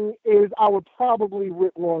race. hearing is I would probably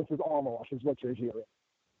rip Lawrence's arm off. Is what you're hearing.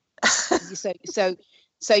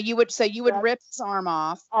 So you would That rip his arm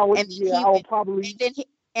off, I would, and then yeah, I would probably,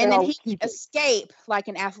 and I then would he would keep it. escape like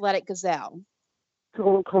an athletic gazelle.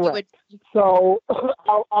 You Correct. would. So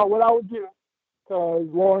what I would do, because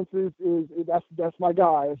Lawrence is that's my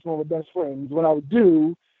guy. It's one of my best friends. What I would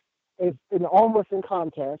do is in the arm wrestling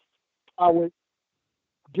contest, I would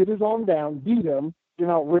get his arm down, beat him, then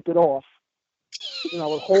I'll rip it off. And I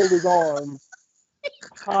would hold his arm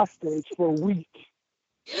hostage for a week,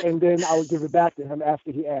 and then I would give it back to him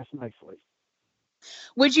after he asked nicely.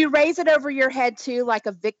 Would you raise it over your head too, like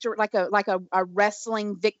a victor, like a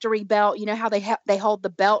wrestling victory belt? You know how they hold the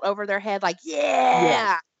belt over their head, like Yes,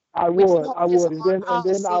 yeah. I Would you would, hold I his would, arm? Oh,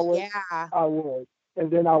 then see, yeah. I would, and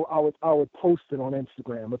then I would post it on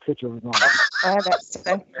Instagram, a picture of his arm. oh, that's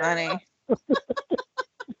so funny.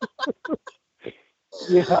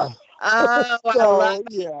 Yeah. Oh, I So love.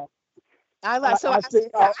 yeah, I love. So I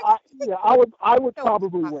think I would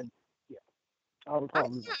probably win. Yeah, I would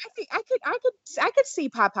probably win. I think I could see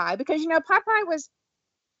Popeye, because Popeye was,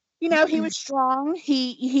 he was strong.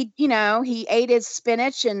 He ate his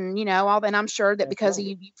spinach and all. And I'm sure that That's because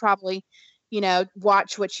right. you probably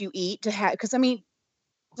watch what you eat to have. Because I mean,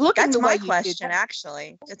 looking That's the way my you do question, that,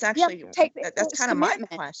 actually. It's you have actually, to take that's it's kind of my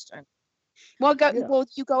commitment. question. Well, Yeah.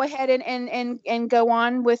 you go ahead and go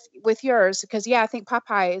on with yours, because I think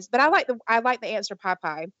Popeye is, but I like the answer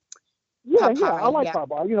Popeye. Yeah, I Popeye, like yeah.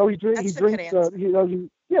 Popeye. He That's a good drinks answer. he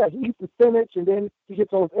eats the spinach and then he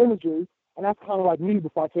gets all his energy, and that's kind of like me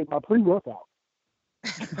before I take my pre-workout.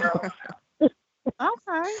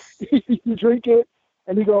 Okay. You drink it,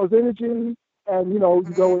 and he goes energy, and you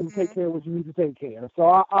go and take care of what you need to take care of.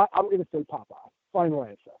 So I'm gonna say Popeye. Final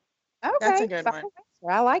answer. Okay. That's a good one. Final answer.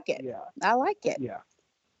 I like it. Yeah, I like it. yeah.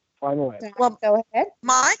 Final answer. Well, Go ahead.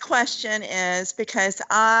 my question is, because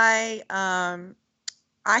I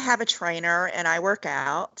have a trainer and I work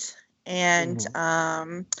out, and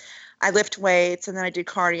Mhm. I lift weights, and then I do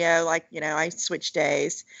cardio, like, I switch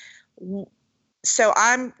days. So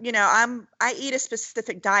I eat a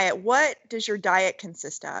specific diet. What does your diet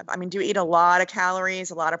consist of? I mean, do you eat a lot of calories,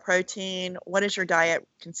 a lot of protein? What does your diet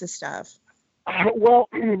consist of? Well,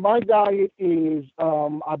 my diet is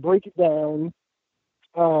I break it down.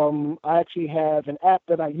 I actually have an app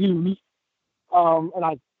that I use, and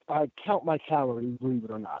I count my calories, believe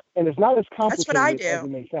it or not. And it's not as That's what I complicated as do. it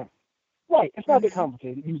may sound. Right, it's not that Mhm.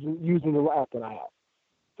 complicated using the app that I have.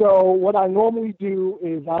 So what I normally do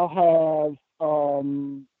is I'll have 4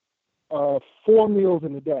 meals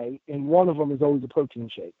in a day, and one of them is always a protein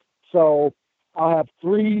shake. So I'll have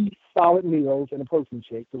 3 solid meals and a protein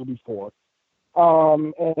shake. So it'll be 4.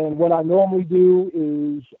 And what I normally do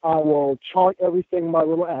is I will chart everything in my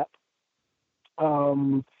little app.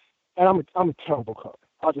 And I'm a terrible cook.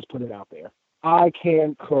 I'll just put it out there. I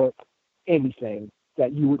can't cook anything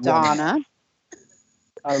that you would want. Donna.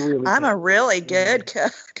 I'm a really good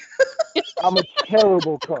cook. I'm a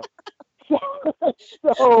terrible cook.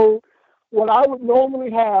 So what I would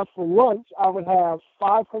normally have for lunch, I would have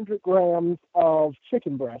 500 grams of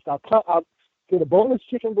chicken breast. I'll get a boneless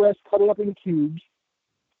chicken breast, cut it up into cubes.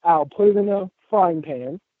 I'll put it in a frying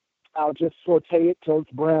pan. I'll just saute it till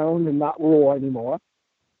it's brown and not raw anymore.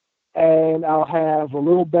 And I'll have a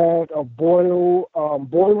little bag of boil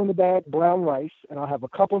in the bag brown rice, and I'll have a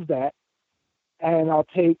cup of that. And I'll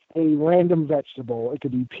take a random vegetable. It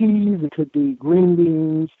could be peas, it could be green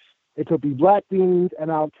beans, it could be black beans, and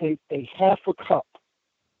I'll take a half a cup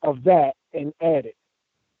of that and add it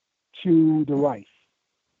to the rice.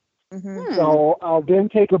 Mm-hmm. So I'll then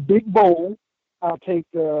take a big bowl. I'll take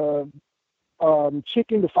the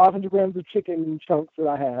chicken, the 500 grams of chicken chunks that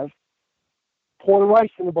I have, pour the rice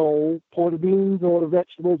in the bowl, pour the beans or the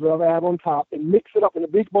vegetables that I've added on top, and mix it up in a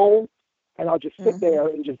big bowl, and I'll just sit there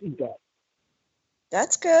and just eat that.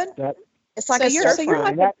 That's good. It's like you're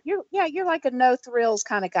like a no thrills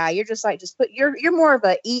kind of guy. You're just like you're more of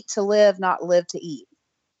a eat to live, not live to eat.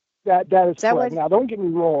 That is correct. Now, don't get me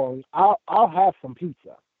wrong. I'll have some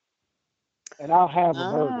pizza, and I'll have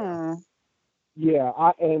a burger. Yeah,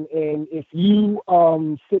 and if you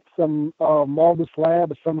sit some marble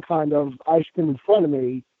slab or some kind of ice cream in front of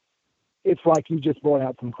me, it's like you just brought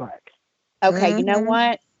out some crack. Okay, you know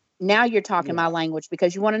what? Now you're talking my language,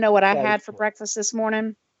 because you want to know what I had for breakfast this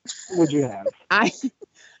morning? What'd you have?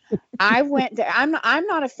 I went to, I'm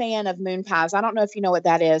not a fan of moon pies. I don't know if you know what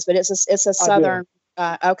that is, but it's a southern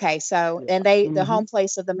okay, so and the home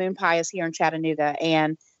place of the moon pie is here in Chattanooga,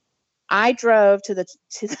 and I drove to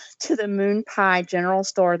the moon pie general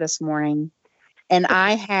store this morning, and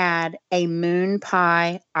I had a moon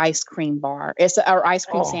pie ice cream bar. It's or ice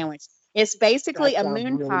cream sandwich. It's basically a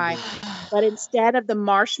moon pie, but instead of the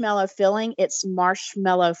marshmallow filling, it's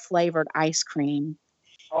marshmallow flavored ice cream.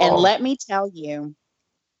 And let me tell you,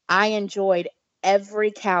 I enjoyed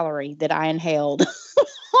every calorie that I inhaled on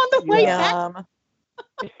the way back.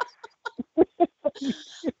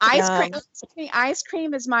 Ice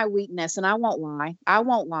cream is my weakness, and I won't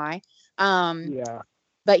lie.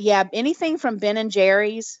 But yeah, anything from Ben and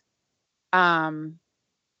Jerry's,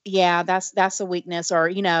 that's a weakness.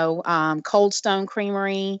 Or Cold Stone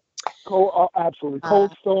Creamery. Absolutely.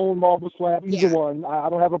 Cold Stone, Marble Slab, either one.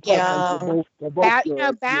 I don't have a preference. They're both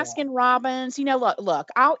good. Baskin Robbins. Look,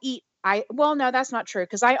 I'll eat. Well, no, that's not true,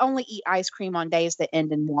 because I only eat ice cream on days that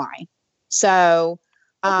end in Y. So,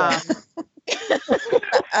 okay.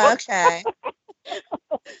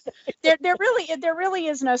 There really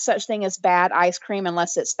is no such thing as bad ice cream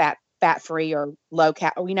unless it's fat free or low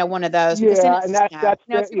cal. One of those. Yeah, and that's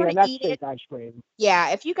fake ice cream.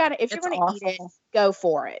 Yeah, if you're gonna eat it, go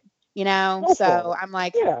for it. So I'm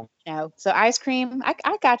like, so ice cream.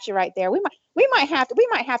 I got you right there. We might have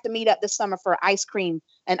to meet up this summer for an ice cream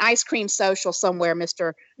social somewhere,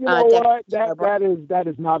 Mr. You know what? That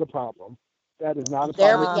is not a problem. That is not a problem.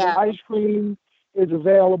 There we go. Ice cream is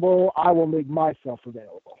available. I will make myself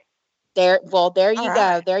available. There you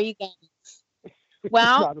go. There you go.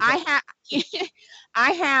 Well, I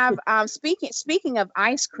have speaking of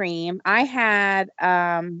ice cream, I had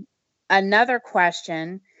another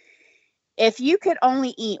question. If you could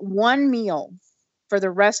only eat one meal for the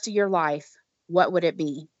rest of your life, what would it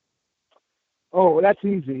be? Oh, that's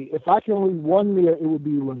easy. If I can only eat one meal, it would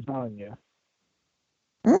be lasagna.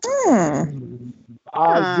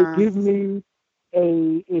 Give me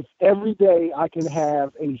if every day I can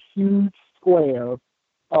have a huge square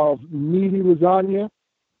of meaty lasagna,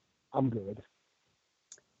 I'm good.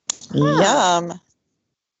 Yum.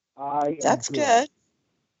 That's good.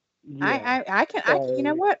 Yeah. I can you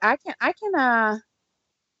know what? I can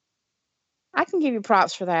give you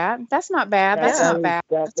props for that. That's not bad. That's not bad.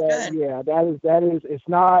 That's good. Yeah, that is it's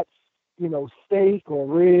not, steak or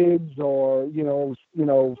ribs or,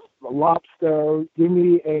 lobster. Give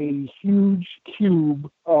me a huge cube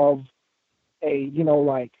of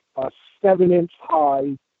like a 7-inch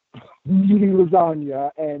high meaty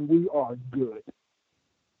lasagna, and we are good.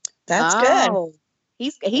 That's good.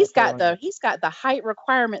 He's got the height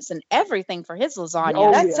requirements and everything for his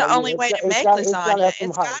lasagna. That's the only way to make lasagna.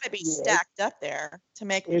 It's got to be stacked up there to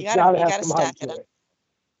make. You got to stack it up.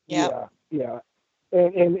 Yeah.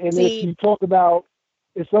 And if you talk about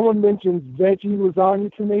if someone mentions veggie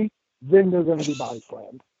lasagna to me, then they're going to be body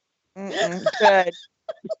slammed. Good.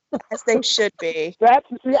 As they should be. I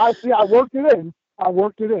worked it in.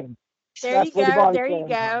 There That's you where the go. body There you slam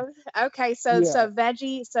go. Okay, Yeah. so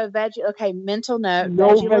veggie. Okay, mental note: No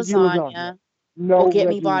veggie veggie lasagna lasagna. will No get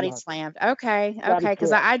me veggie body lasagna. slammed. Okay, That is okay, because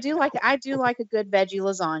correct. I do like a good veggie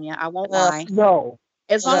lasagna. I won't Ugh. lie. No.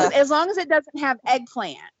 Ugh. As long as it doesn't have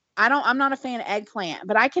eggplant. I'm not a fan of eggplant,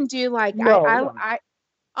 but I can do like No.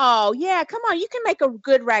 oh yeah, come on. You can make a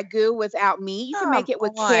good ragu without meat. You can make it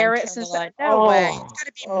with Come on, carrots and stuff. Caroline. No way. It's Oh. got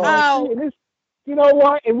to be Oh. meat. Oh, See, and this, you know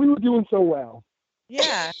what? And we were doing so well.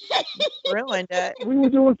 Yeah. Ruined it. We were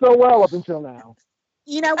doing so well up until now.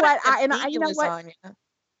 you know Gotta what? be a I meaty you know what? lasagna.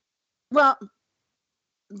 Well,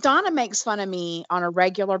 Donna makes fun of me on a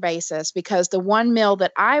regular basis because the one meal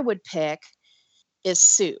that I would pick is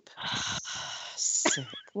soup. Soup.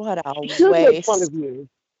 What a She'll make fun waste. of you.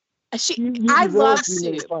 You I deserve love to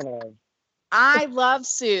be made soup. fun of. I love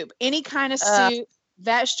soup. Any kind of Ugh. soup,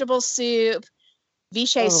 vegetable soup, Oh.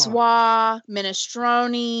 vichyssoise,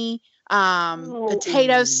 minestrone,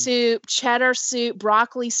 potato Oh. soup, cheddar soup,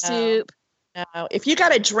 broccoli No. soup. No. If you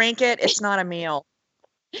got to drink it, it's not a meal.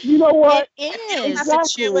 You know what? It If you is. have to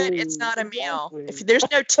chew it, it's not a meal. If Exactly.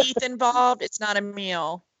 there's no teeth involved, it's not a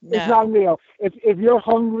meal. It's not a No. meal. If you're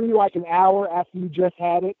hungry like an hour after you just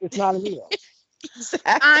had it, it's not a meal.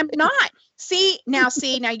 Exactly. I'm not. See, now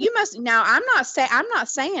you must now I'm not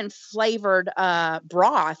saying flavored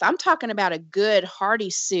broth. I'm talking about a good hearty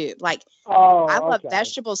soup. Like Oh, I love okay.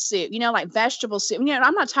 vegetable soup. You know, like vegetable soup. You know,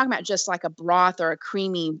 I'm not talking about just like a broth or a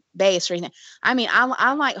creamy base or anything. I mean,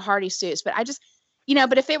 I like hearty soups, but I just,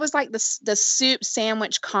 but if it was like the soup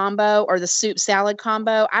sandwich combo or the soup salad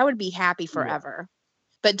combo, I would be happy Yeah. forever.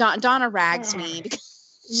 But Donna rags me because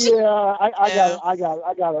Yeah, I Yeah.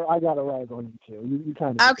 got a rag on you too. You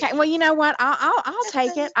kind of okay, well, you know what? I'll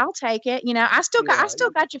take it. I'll take it. You know, I Yeah.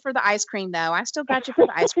 still got you for the ice cream though. I still got you for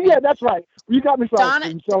the ice cream. Yeah, that's right. You got me for ice Donna,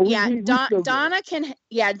 cream, so yeah, we still good. Donna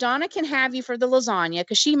can have you for the lasagna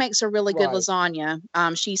because she makes a really good Right. lasagna.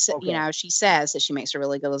 She said, Okay. she says that she makes a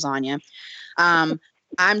really good lasagna. I'm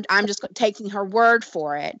just taking her word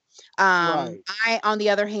for it. Right. I, on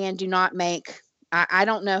the other hand, do not make. I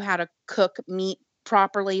don't know how to cook meat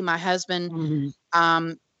properly. My husband, Mhm.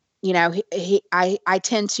 I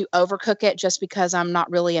tend to overcook it just because I'm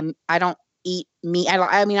not really I don't eat meat.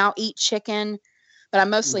 I mean, I'll eat chicken, but I'm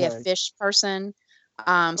mostly a Okay. fish person.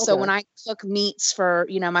 So when Okay. I cook meats for,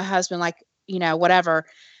 my husband, like, whatever,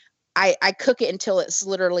 I cook it until it's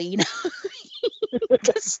literally,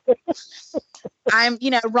 'cause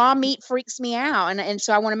raw meat freaks me out. And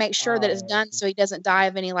so I want to make sure that it's done so he doesn't die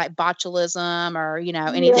of any like botulism or,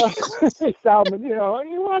 anything. Yeah. Salmon,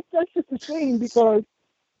 that's just a shame because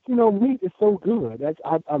meat is so good.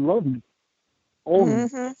 I love meat. All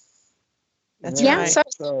meat. Mm-hmm. That's Yeah. right.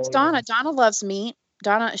 So Donna. Donna loves meat.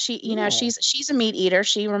 Donna, Yeah. she's a meat eater.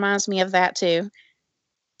 She reminds me of that too.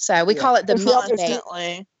 So we Yeah. call it the And see, meat I'm- debate.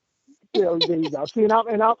 Constantly. Yeah, there you go. See,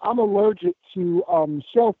 I'm allergic to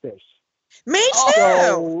shellfish. Me too.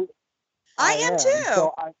 So I am too.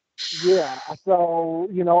 So I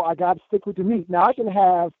got to stick with the meat. Now I can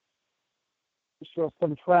have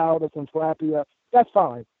some trout or some tilapia. That's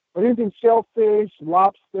fine. But anything shellfish,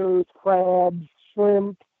 lobsters, crabs,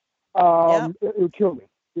 shrimp, it'll kill me.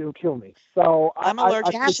 It'll kill me. So I'm I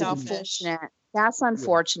allergic to That's stick with the meat. shellfish. unfortunate. That's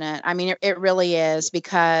unfortunate. I mean, it really is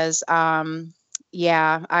because,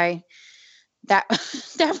 that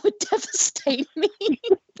that would devastate me.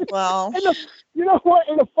 Well, And you know what?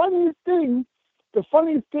 And the funniest thing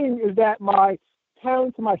is that my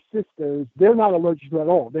parents and my sisters, they're not allergic to it at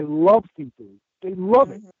all. They love seafood. They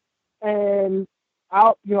love it. And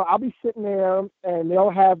I'll be sitting there and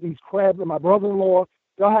they'll have these crabs, and my brother-in-law,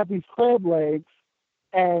 they'll have these crab legs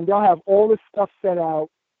and they'll have all this stuff set out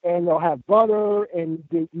and they'll have butter and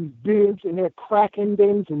these bibs and they're cracking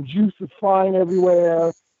things and juice is flying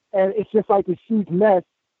everywhere. And it's just like this huge mess.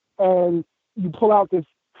 And you pull out this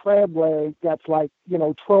crab leg that's like,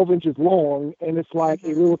 12 inches long and it's like a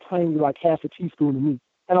little tiny, like half a teaspoon of meat.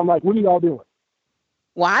 And I'm like, what are y'all doing?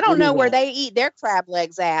 Well, I What don't is know where that? they eat their crab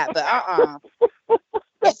legs at, but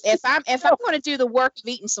if I'm going to do the work of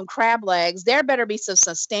eating some crab legs, there better be some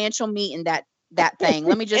substantial meat in that thing.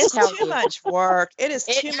 Let me just it's tell too you. much work. It is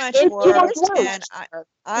too much it's too work, much work. and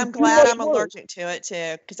I'm It's too glad much I'm work. allergic to it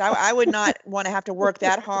too, because I would not want to have to work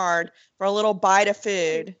that hard for a little bite of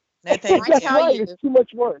food. No, thank I That's you. tell right. you. It's too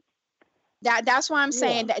much work. That's why I'm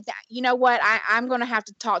saying that you know what, I'm going to have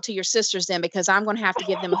to talk to your sisters then because I'm going to have to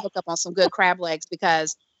give them a hookup on some good crab legs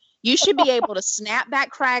because You should be able to snap that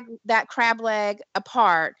crab leg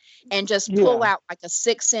apart and just pull Yeah. out like a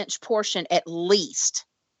 6-inch portion at least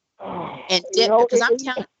and You dip know, because I'm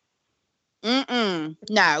telling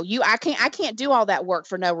no, I can't do all that work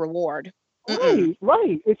for no reward. right,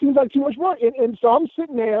 right. It seems like too much work. And so I'm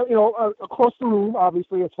sitting there, across the room,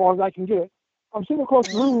 obviously, as far as I can get. I'm sitting across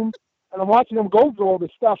the room, and I'm watching them go through all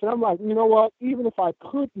this stuff, and I'm like, you know what? Even if I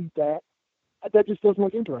could eat that, that just doesn't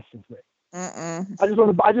look interesting to me. I just want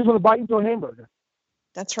to bite into a hamburger.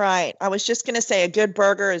 That's right. I was just going to say a good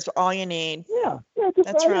burger is all you need. Yeah.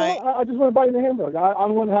 That's right. I just want to bite into a hamburger. I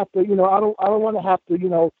don't want to have to, I don't want to have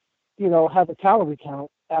to, have a calorie count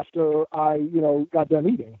after I, got done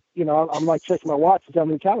eating. I'm like checking my watch to tell how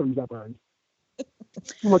many calories I burned.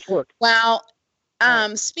 Too much work. Well,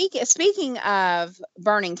 speaking of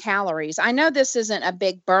burning calories, I know this isn't a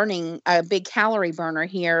big calorie burner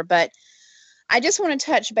here, but I just want to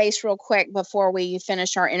touch base real quick before we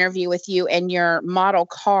finish our interview with you and your model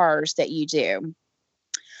cars that you do.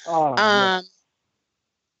 Yeah.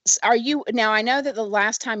 Are you now? I know that the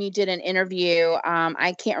last time you did an interview,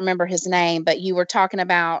 I can't remember his name, but you were talking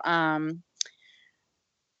about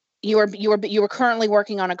you were currently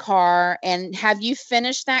working on a car, and have you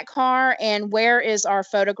finished that car? And where is our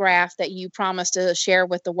photograph that you promised to share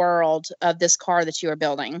with the world of this car that you are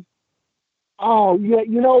building? Oh, yeah.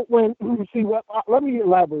 Let me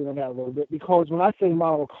elaborate on that a little bit, because when I say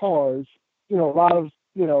model cars, a lot of,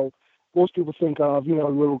 most people think of,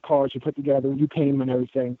 little cars you put together and you paint them and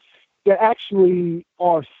everything. They're actually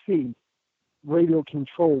RC, radio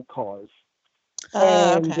controlled cars.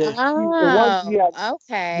 And Okay. the one,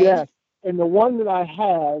 Okay. yes. And the one that I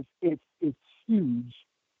have, it's huge.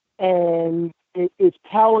 And it's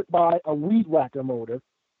powered by a weed whacker motor.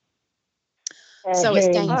 So it's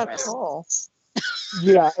And dangerous. Cool.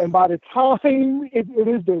 yeah, and by the time it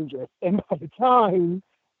is dangerous, and by the time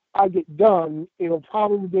I get done, it'll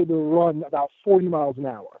probably be able to run about 40 miles an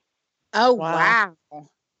hour. Oh, Wow. wow.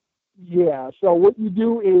 Yeah, so what you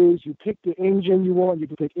do is you pick the engine you want. You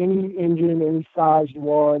can pick any engine, any size you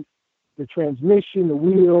want. The transmission, the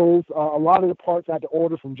wheels. A lot of the parts I had to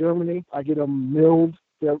order from Germany. I get them milled.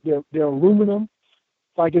 They're aluminum.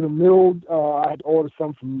 So I get them milled. I had to order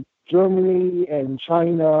some from Germany and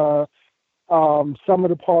China. Some of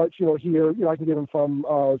the parts, here, I can get them from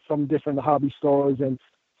some different hobby stores. And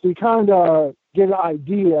so you kind of get an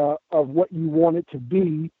idea of what you want it to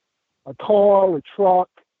be, a car, a truck.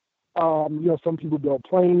 Some people build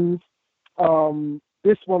planes.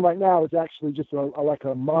 This one right now is actually just like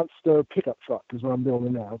a monster pickup truck is what I'm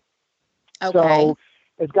building now. Okay. So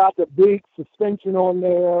it's got the big suspension on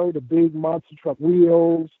there, the big monster truck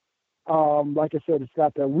wheels. Like I said, it's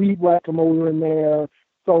got the weed whacker motor in there.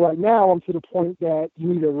 So right now I'm to the point that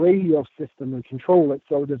you need a radio system to control it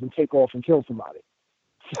so it doesn't take off and kill somebody.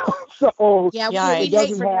 So yeah, it we'd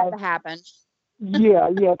hate for that to happen. Yeah,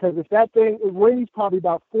 because if that thing, it weighs probably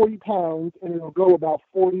about 40 pounds and it'll go about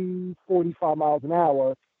 40, 45 miles an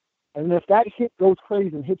hour. And if that hit goes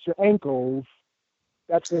crazy and hits your ankles,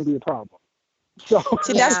 that's going to be a problem. So,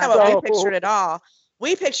 See, that's not what we pictured at all.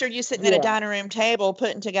 We pictured you sitting at a dining room table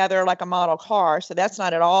putting together like a model car. So that's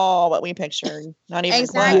not at all what we pictured. Not even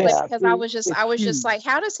exactly close. because I was just like,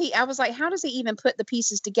 how does he even put the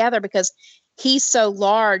pieces together? Because he's so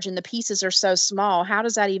large and the pieces are so small. How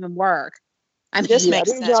does that even work? I mean, this makes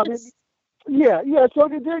sense. Yeah. So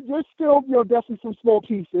there's still, definitely some small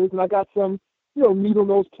pieces, and I got some, needle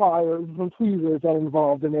nose pliers and some tweezers that are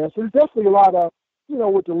involved in there. So there's definitely a lot of,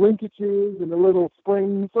 with the linkages and the little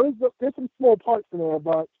springs. So there's some small parts in there,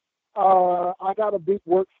 but I got a big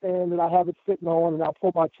work stand that I have it sitting on, and I'll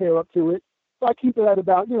pull my chair up to it. So I keep it at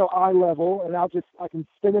about, eye level, and I can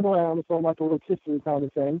spin it around. It's on like a rotisserie kind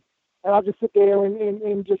of thing. And I'll just sit there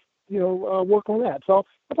and just, work on that. So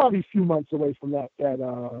I'm probably a few months away from that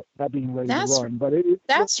being ready to run. But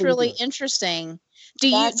that's really interesting. Do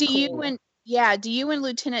you and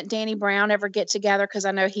Lieutenant Danny Brown ever get together? Because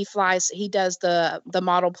I know he does the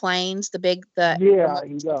model planes, he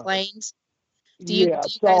does planes. Do you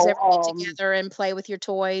guys ever get together and play with your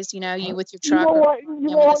toys? You with your truck?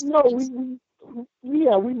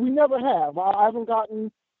 We never have. I haven't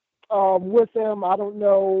gotten with him. I don't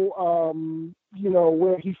know,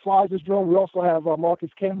 where he flies his drone. We also have Marcus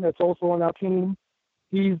King that's also on our team.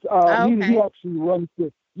 He actually runs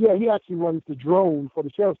the drone for the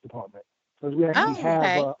sheriff's department, because we actually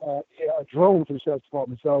have a drone for the sheriff's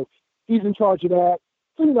department. So he's in charge of that.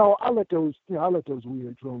 So I let those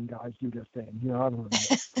weird drone guys do their thing. I don't really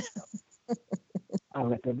know. I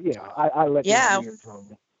let them. I let those weird drone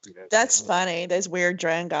guys. That's funny. Those weird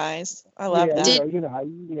drone guys. I love that. You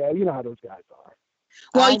know how those guys are.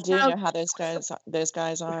 Well, I you do know, know how those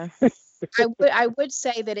guys are. I would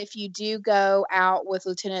say that if you do go out with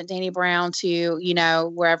Lieutenant Danny Brown to,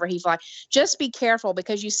 wherever he fly, just be careful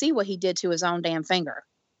because you see what he did to his own damn finger.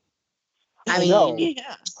 I I mean, know.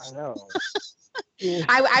 Yeah. I know. Yeah.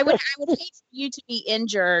 I would hate for you to be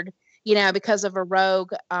injured, because of a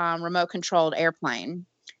rogue remote controlled airplane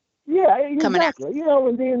Yeah, coming at exactly. You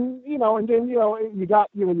got,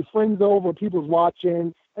 your friends over, people's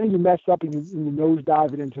watching, and you mess up and you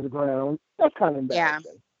nosedive it into the ground. That's kind of Yeah.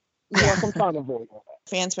 embarrassing. Yeah. So I'm trying to avoid all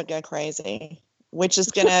Fans would go crazy, which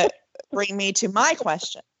is going to bring me to my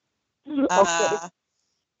question. that.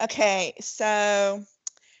 Okay, so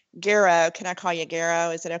Garrow, can I call you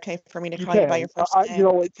Garrow? Is it okay for me to You call you by can. your first name?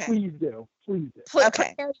 Okay. Okay. Please do. Please do.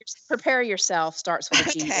 Okay. Prepare yourself starts with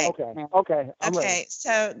a G. Okay. Okay. I'm ready. Okay,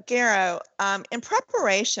 so Garrow, in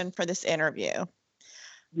preparation for this interview,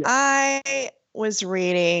 Yeah. I was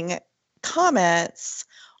reading comments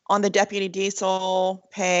on the Deputy Diesel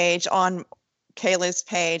page, on Kayla's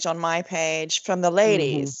page, on my page from the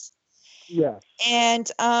ladies. Yes.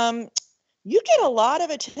 And you get a lot of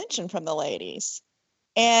attention from the ladies.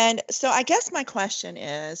 And so I guess my question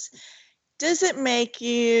is, does it make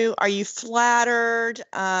you, are you flattered?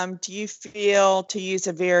 Do you feel, to use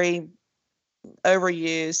a very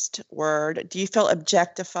overused word, do you feel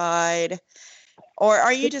objectified? Or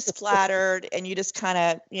are you just flattered and you just kind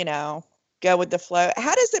of, go with the flow?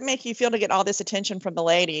 How does it make you feel to get all this attention from the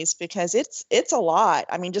ladies? Because it's a lot.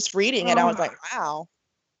 I mean, just reading it, I was like, wow.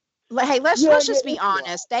 Hey, let's just be it's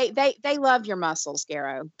honest. They love your muscles,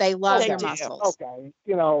 Garrow. They love They your do. muscles. Okay.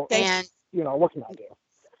 And what can I do?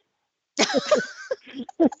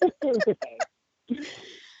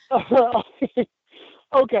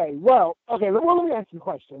 Okay. Well, let me ask you a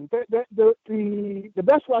question. The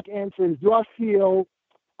best way I can answer is, do I feel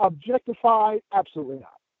objectified? Absolutely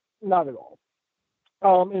not. Not at all.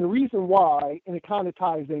 And the reason why, and it kind of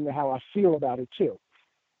ties into how I feel about it too.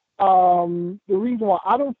 The reason why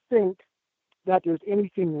I don't think that there's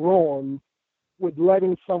anything wrong with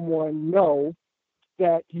letting someone know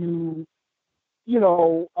that you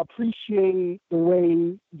appreciate the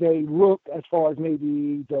way they look, as far as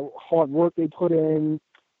maybe the hard work they put in,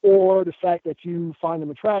 or the fact that you find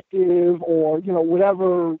them attractive, or,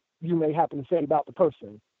 whatever you may happen to say about the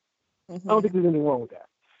person. Mm-hmm. I don't think there's anything wrong with that.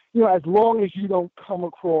 As long as you don't come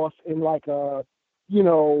across in like a,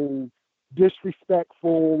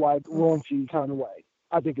 disrespectful, like raunchy kind of way,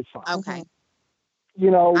 I think it's fine. okay. I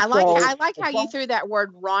I like how you threw that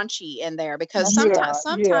word raunchy in there, because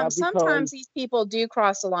sometimes these people do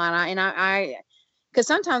cross the line. Because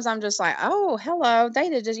sometimes I'm just like, oh, hello, they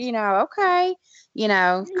did just, okay,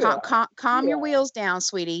 calm your wheels down,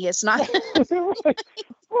 sweetie. It's not.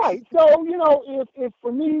 Right. So, if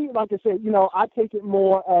for me, like I said, I take it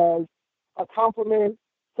more as a compliment,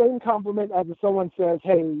 same compliment as if someone says,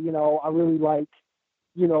 hey, I really like,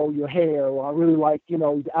 your hair, or I really like,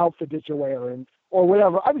 the outfit that you're wearing, or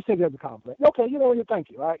whatever. I just take it as a compliment. Okay, thank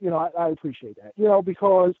you. I appreciate that.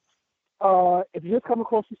 Because if you just come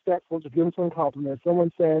across respectful, just give them some compliments.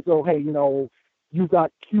 Someone says, oh, hey, you've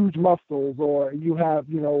got huge muscles, or you have,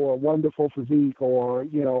 a wonderful physique, or,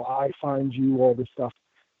 I find you all this stuff.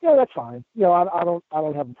 Yeah, that's fine. I don't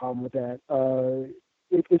have a problem with that.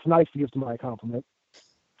 It's nice to give somebody a compliment.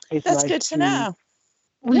 That's nice good to know.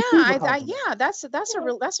 Yeah, that's a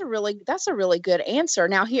really good answer.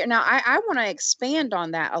 Now I want to expand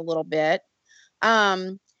on that a little bit.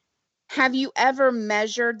 Have you ever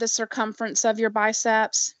measured the circumference of your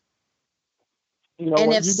biceps?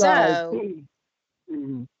 And if so,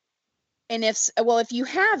 if you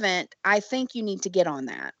haven't, I think you need to get on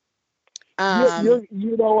that.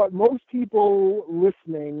 You know what? Most people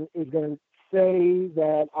listening is going to say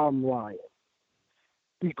that I'm lying,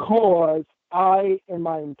 because I, in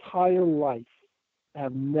my entire life,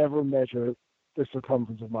 have never measured the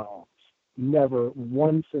circumference of my arms. Never,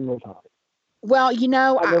 one single time. Well,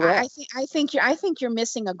 I think you're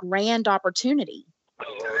missing a grand opportunity.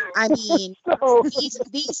 I mean,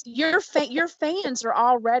 your fans are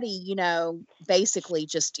already, basically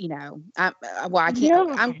just, I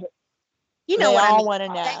can't. Yeah. They all want to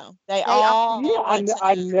know. I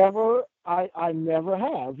never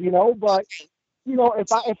have, but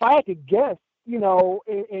if I had to guess,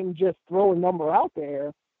 and just throw a number out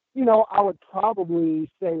there, I would probably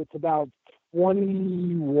say it's about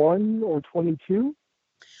 21 or 22.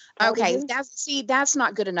 Okay, that's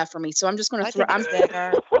not good enough for me. So I'm just going to throw. I'm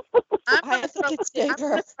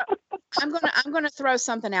going to throw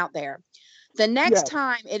something out there. The next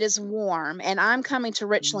time it is warm and I'm coming to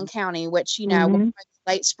Richland County, which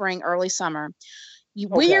late spring, early summer,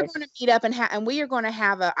 We are Okay. going to meet up and we are going to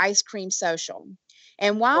have an ice cream social.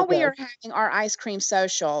 And while we Okay. are having our ice cream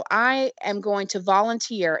social, I am going to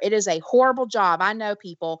volunteer. It is a horrible job. I know,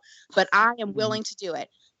 people, but I am Mhm. willing to do it.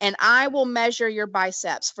 And I will measure your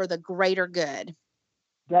biceps for the greater good.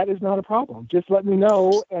 That is not a problem. Just let me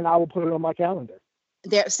know, and I will put it on my calendar.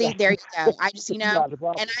 There, see, there you go. I just, That's not a and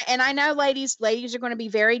problem. I know ladies are going to be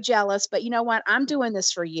very jealous, but you know what? I'm doing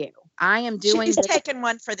this for you. I am doing She's this. taking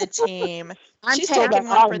one for the team. I'm She's So taking that taking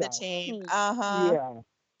one I for the know. team. it. Uh-huh. Yeah.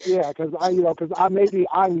 Yeah, because I maybe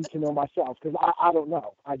I need to know myself because I don't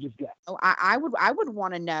know. I just guess. Oh, I would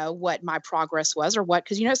want to know what my progress was or what,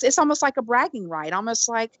 because it's almost like a bragging right, almost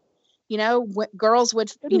like girls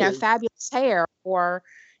with It is. fabulous hair, or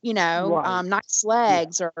Right. nice Yeah.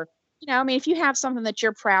 legs, or I mean, if you have something that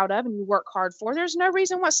you're proud of and you work hard for, there's no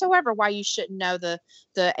reason whatsoever why you shouldn't know the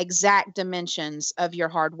exact dimensions of your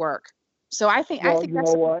hard work. So I Well, think you that's know a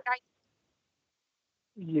great what?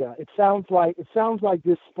 Yeah. It sounds like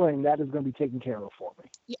this spring that is going to be taken care of for me.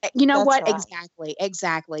 You know That's what? right.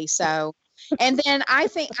 Exactly. So, and then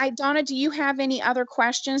Donna, do you have any other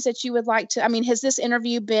questions that you would like to? I mean, has this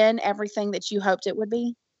interview been everything that you hoped it would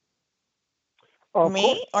be? Of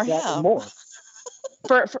course, Me or that and him? more.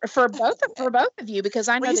 For both of you, because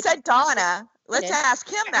I Well, know you that you're said Donna. Let's excited. ask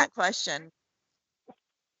him I, that question.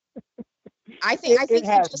 I It think he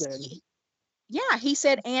has just been yeah, he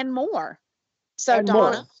said and more. So and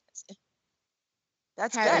Donna, more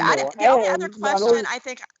That's good. have and I you? more, didn't, the only other and not question only I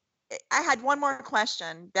think I had one more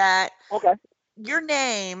question that okay. your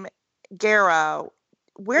name, Garrow,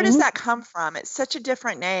 where does Hmm. that come from? It's such a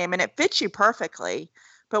different name and it fits you perfectly.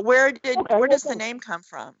 But Okay. where Well, does the thanks. name come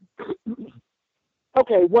from?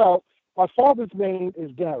 Okay. Well, my father's name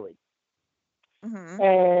is Gary, Hmm.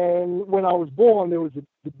 and when I was born, there was a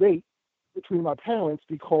debate between my parents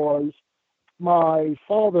because my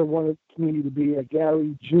father wanted me to be a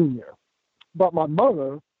Gary Jr., but my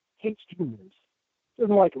mother hates juniors. She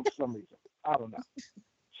doesn't like him for some reason. I don't know.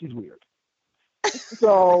 She's weird.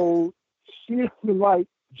 So she doesn't like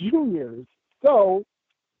juniors. So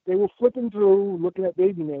they were flipping through, looking at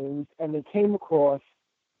baby names, and they came across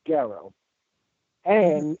Garrow.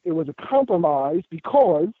 Hmm. And it was a compromise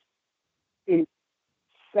because it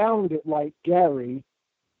sounded like Gary,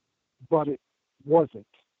 but it wasn't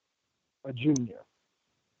a junior.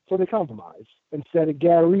 So they compromised. Instead of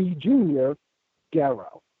Gary Jr.,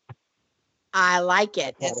 Garrow. I like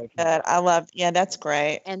it. That's how It's that came good. about. I love, yeah, that's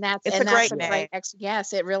great. And that's It's a and that's great a Yeah. great name.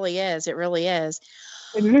 yes, it really is. It really is.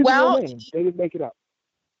 And it is a real Well, name. They didn't make it up.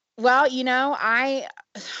 Well, I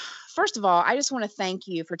first of all, I just want to thank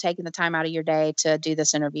you for taking the time out of your day to do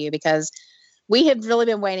this interview, because we have really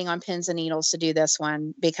been waiting on pins and needles to do this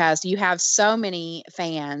one, because you have so many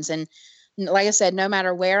fans. And like I said, no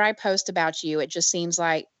matter where I post about you, it just seems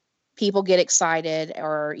like people get excited,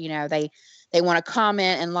 or they want to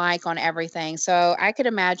comment and like on everything. So I could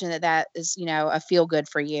imagine that is, a feel good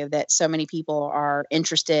for you that so many people are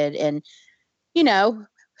interested in you know,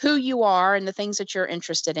 who you are and the things that you're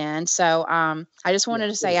interested in. So I just Yes, wanted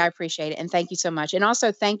to it say I is. appreciate it and thank you so much. And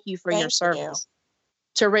also thank you for your Thank you. service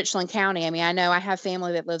to Richland County. I mean, I know I have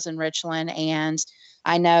family that lives in Richland, and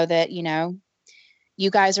I know that, you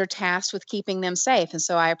guys are tasked with keeping them safe. And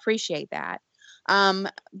so I appreciate that.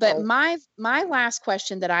 But Oh, my last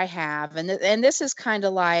question that I have, and this is kind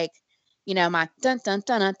of like, my dun dun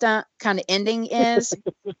dun dun, dun kind of ending is,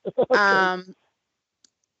 okay. um,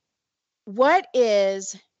 what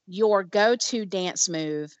is your go-to dance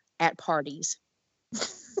move at parties?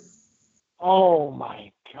 Oh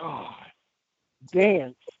my God.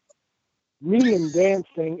 Dance. Me and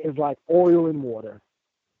dancing is like oil and water.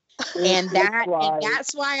 And It's like,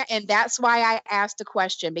 that's why I asked the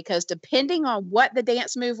question, because depending on what the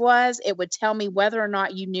dance move was, it would tell me whether or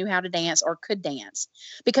not you knew how to dance or could dance.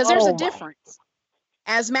 Because there's a oh my. difference.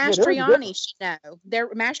 As Yeah, there is a Mastriani difference. should know.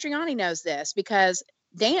 Mastriani knows this, because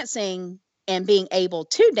dancing and being able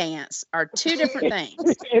to dance are two different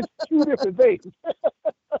things. It's two different things.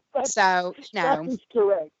 That, So, that is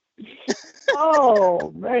correct.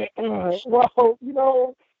 Oh man. Well,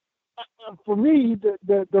 for me,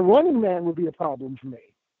 the running man would be a problem for me.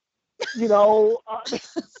 You know,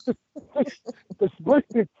 the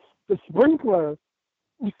the sprinkler,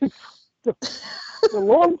 the, the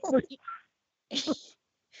lawn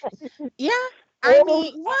yeah, I all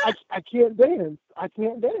mean, those, I can't dance. I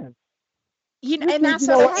can't dance. This and is, that's you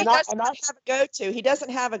know So what, he okay. doesn't have a go-to. He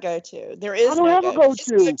doesn't have a go-to. There I is don't no have a go-to. His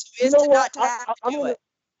go-to. go-to You is know to what? not to have to I'm do gonna it.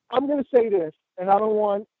 I'm gonna say this, and I don't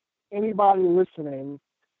want anybody listening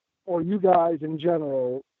or you guys in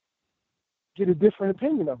general get a different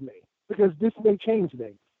opinion of me because this may change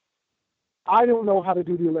things. I don't know how to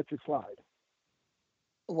do the electric slide.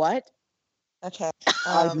 What? Okay.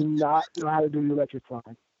 I do not know how to do the electric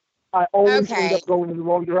slide. I always end up going in the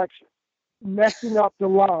wrong direction, messing up the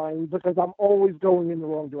line because I'm always going in the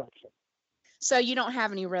wrong direction. So you don't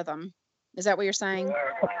have any rhythm. Is that what you're saying?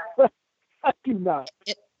 I do not.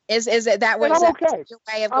 Is it that way? And I'm okay. Your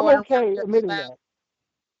way of I'm going okay admitting that.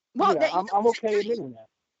 Well, yeah, I'm okay admitting that.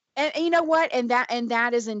 And you know what? And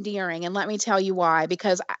that is endearing. And let me tell you why.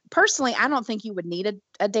 Because personally, I don't think you would need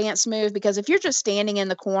a dance move, because if you're just standing in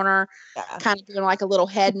the corner, kind of doing like a little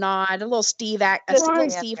head nod, a little Steve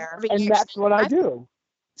Harvey, and that's what I do.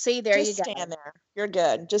 See, there just you go. Stand there. You're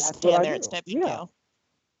good. Just stand there. It's no big deal.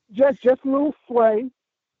 Just a little sway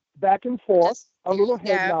back and forth, a little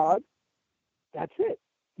head nod. That's it.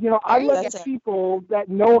 You know, I let the people that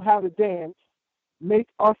know how to dance make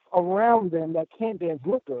us around them that can't dance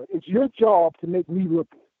look good. It's your job to make me look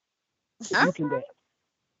good. You can dance.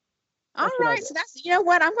 All right. So that's, you know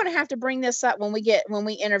what? I'm going to have to bring this up when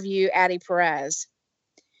we interview Addie Perez.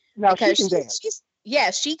 Now she can dance.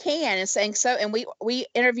 Yes, she can. And saying so. And we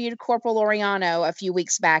interviewed Corporal Laureano a few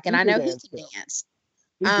weeks back, and I know he can dance.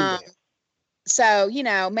 So, you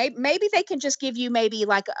know, maybe they can just give you maybe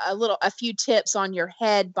like a few tips on your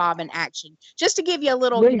head bobbing action, just to give you a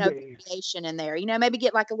little, variation in there. You know, maybe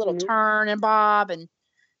get like a little turn and bob, and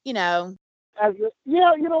you know. As a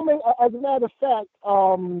matter of fact,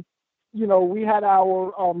 we had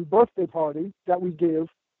our birthday party that we give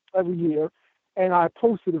every year, and I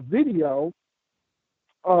posted a video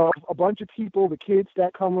of a bunch of people, the kids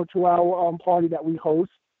that come to our party that we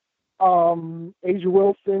host. Asia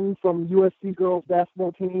Wilson from USC girls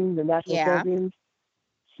basketball team, the national champions,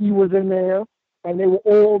 he was in there, and they were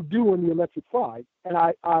all doing the electric slide. And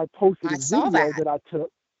I posted a video that I took.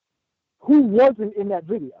 Who wasn't in that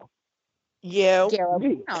video? You.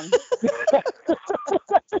 Me.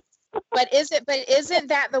 But isn't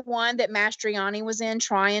that the one that Mastriani was in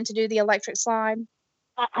trying to do the electric slide?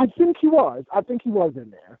 I think he was. I think he was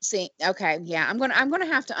in there. See, okay, yeah. I'm gonna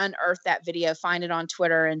have to unearth that video, find it on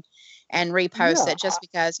Twitter, and repost it, just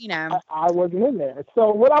because, you know. I wasn't in there.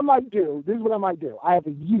 So what I might do, this is what I might do. I have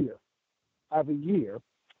a year.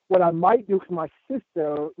 What I might do, because my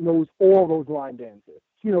sister knows all those line dances.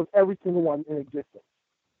 She knows every single one in existence.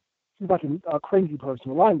 She's like a crazy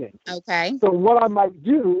person with line dancing. Okay. So what I might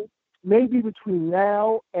do, maybe between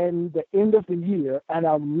now and the end of the year, and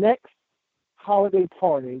our next holiday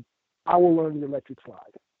party, I will learn the electric slide.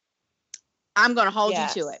 I'm going to hold you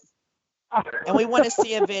to it. And we want to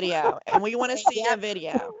see a video.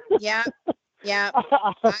 Yeah. Yeah.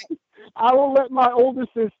 I will let my older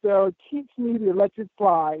sister teach me the electric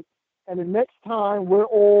slide. And the next time we're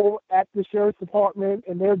all at the sheriff's department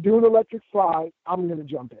and they're doing electric slide, I'm going to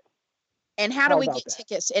jump in. And how do we get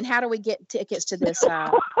tickets? And how do we get tickets to this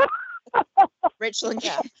Richland?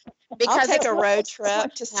 Yeah. Because I'll take a road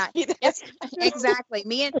trip to see this. Exactly.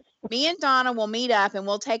 Me and Donna will meet up, and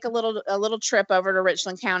we'll take a little trip over to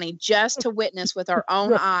Richland County just to witness with our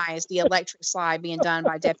own eyes the electric slide being done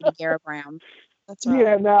by Deputy Garrett Brown. That's right.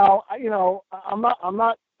 Yeah. Now, I'm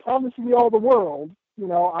not promising you all the world.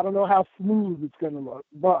 I don't know how smooth it's going to look,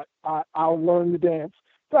 but I'll learn the dance.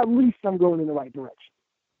 So at least I'm going in the right direction.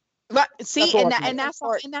 But see,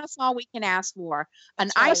 that's all we can ask for. An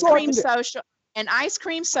ice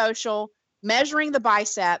cream social, measuring the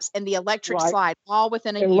biceps, and the electric slide all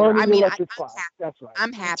within a year. I mean, that's right.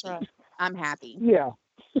 I'm happy. Right. I'm happy. Yeah.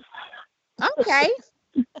 Okay.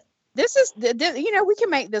 This is we can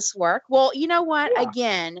make this work. Well, you know what? Yeah.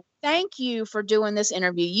 Again, thank you for doing this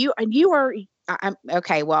interview. You are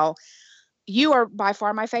okay. Well, you are by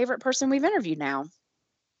far my favorite person we've interviewed now.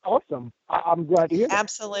 Awesome. I'm glad to hear that.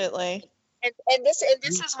 Absolutely. And this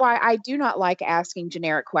is why I do not like asking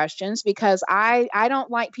generic questions, because I don't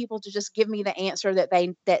like people to just give me the answer that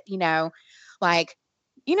those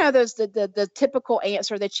the typical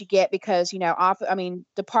answer that you get, because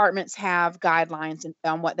departments have guidelines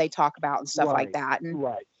on what they talk about and stuff like that, and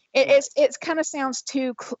it's kind of sounds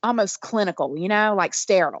too almost clinical, like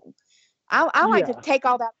sterile. I like to take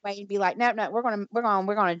all that away and be like, no, we're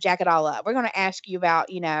gonna jack it all up. We're gonna ask you about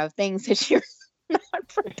things that you're not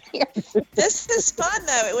prepared. This is fun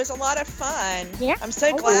though. It was a lot of fun. Yeah. I'm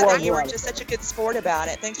so glad that you were just such a good sport about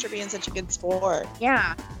it. Thanks for being such a good sport.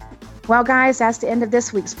 Yeah. Well, guys, that's the end of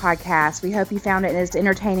this week's podcast. We hope you found it as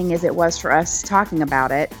entertaining as it was for us talking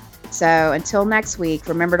about it. So until next week,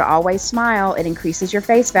 remember to always smile. It increases your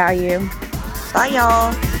face value. Bye,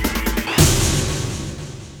 y'all.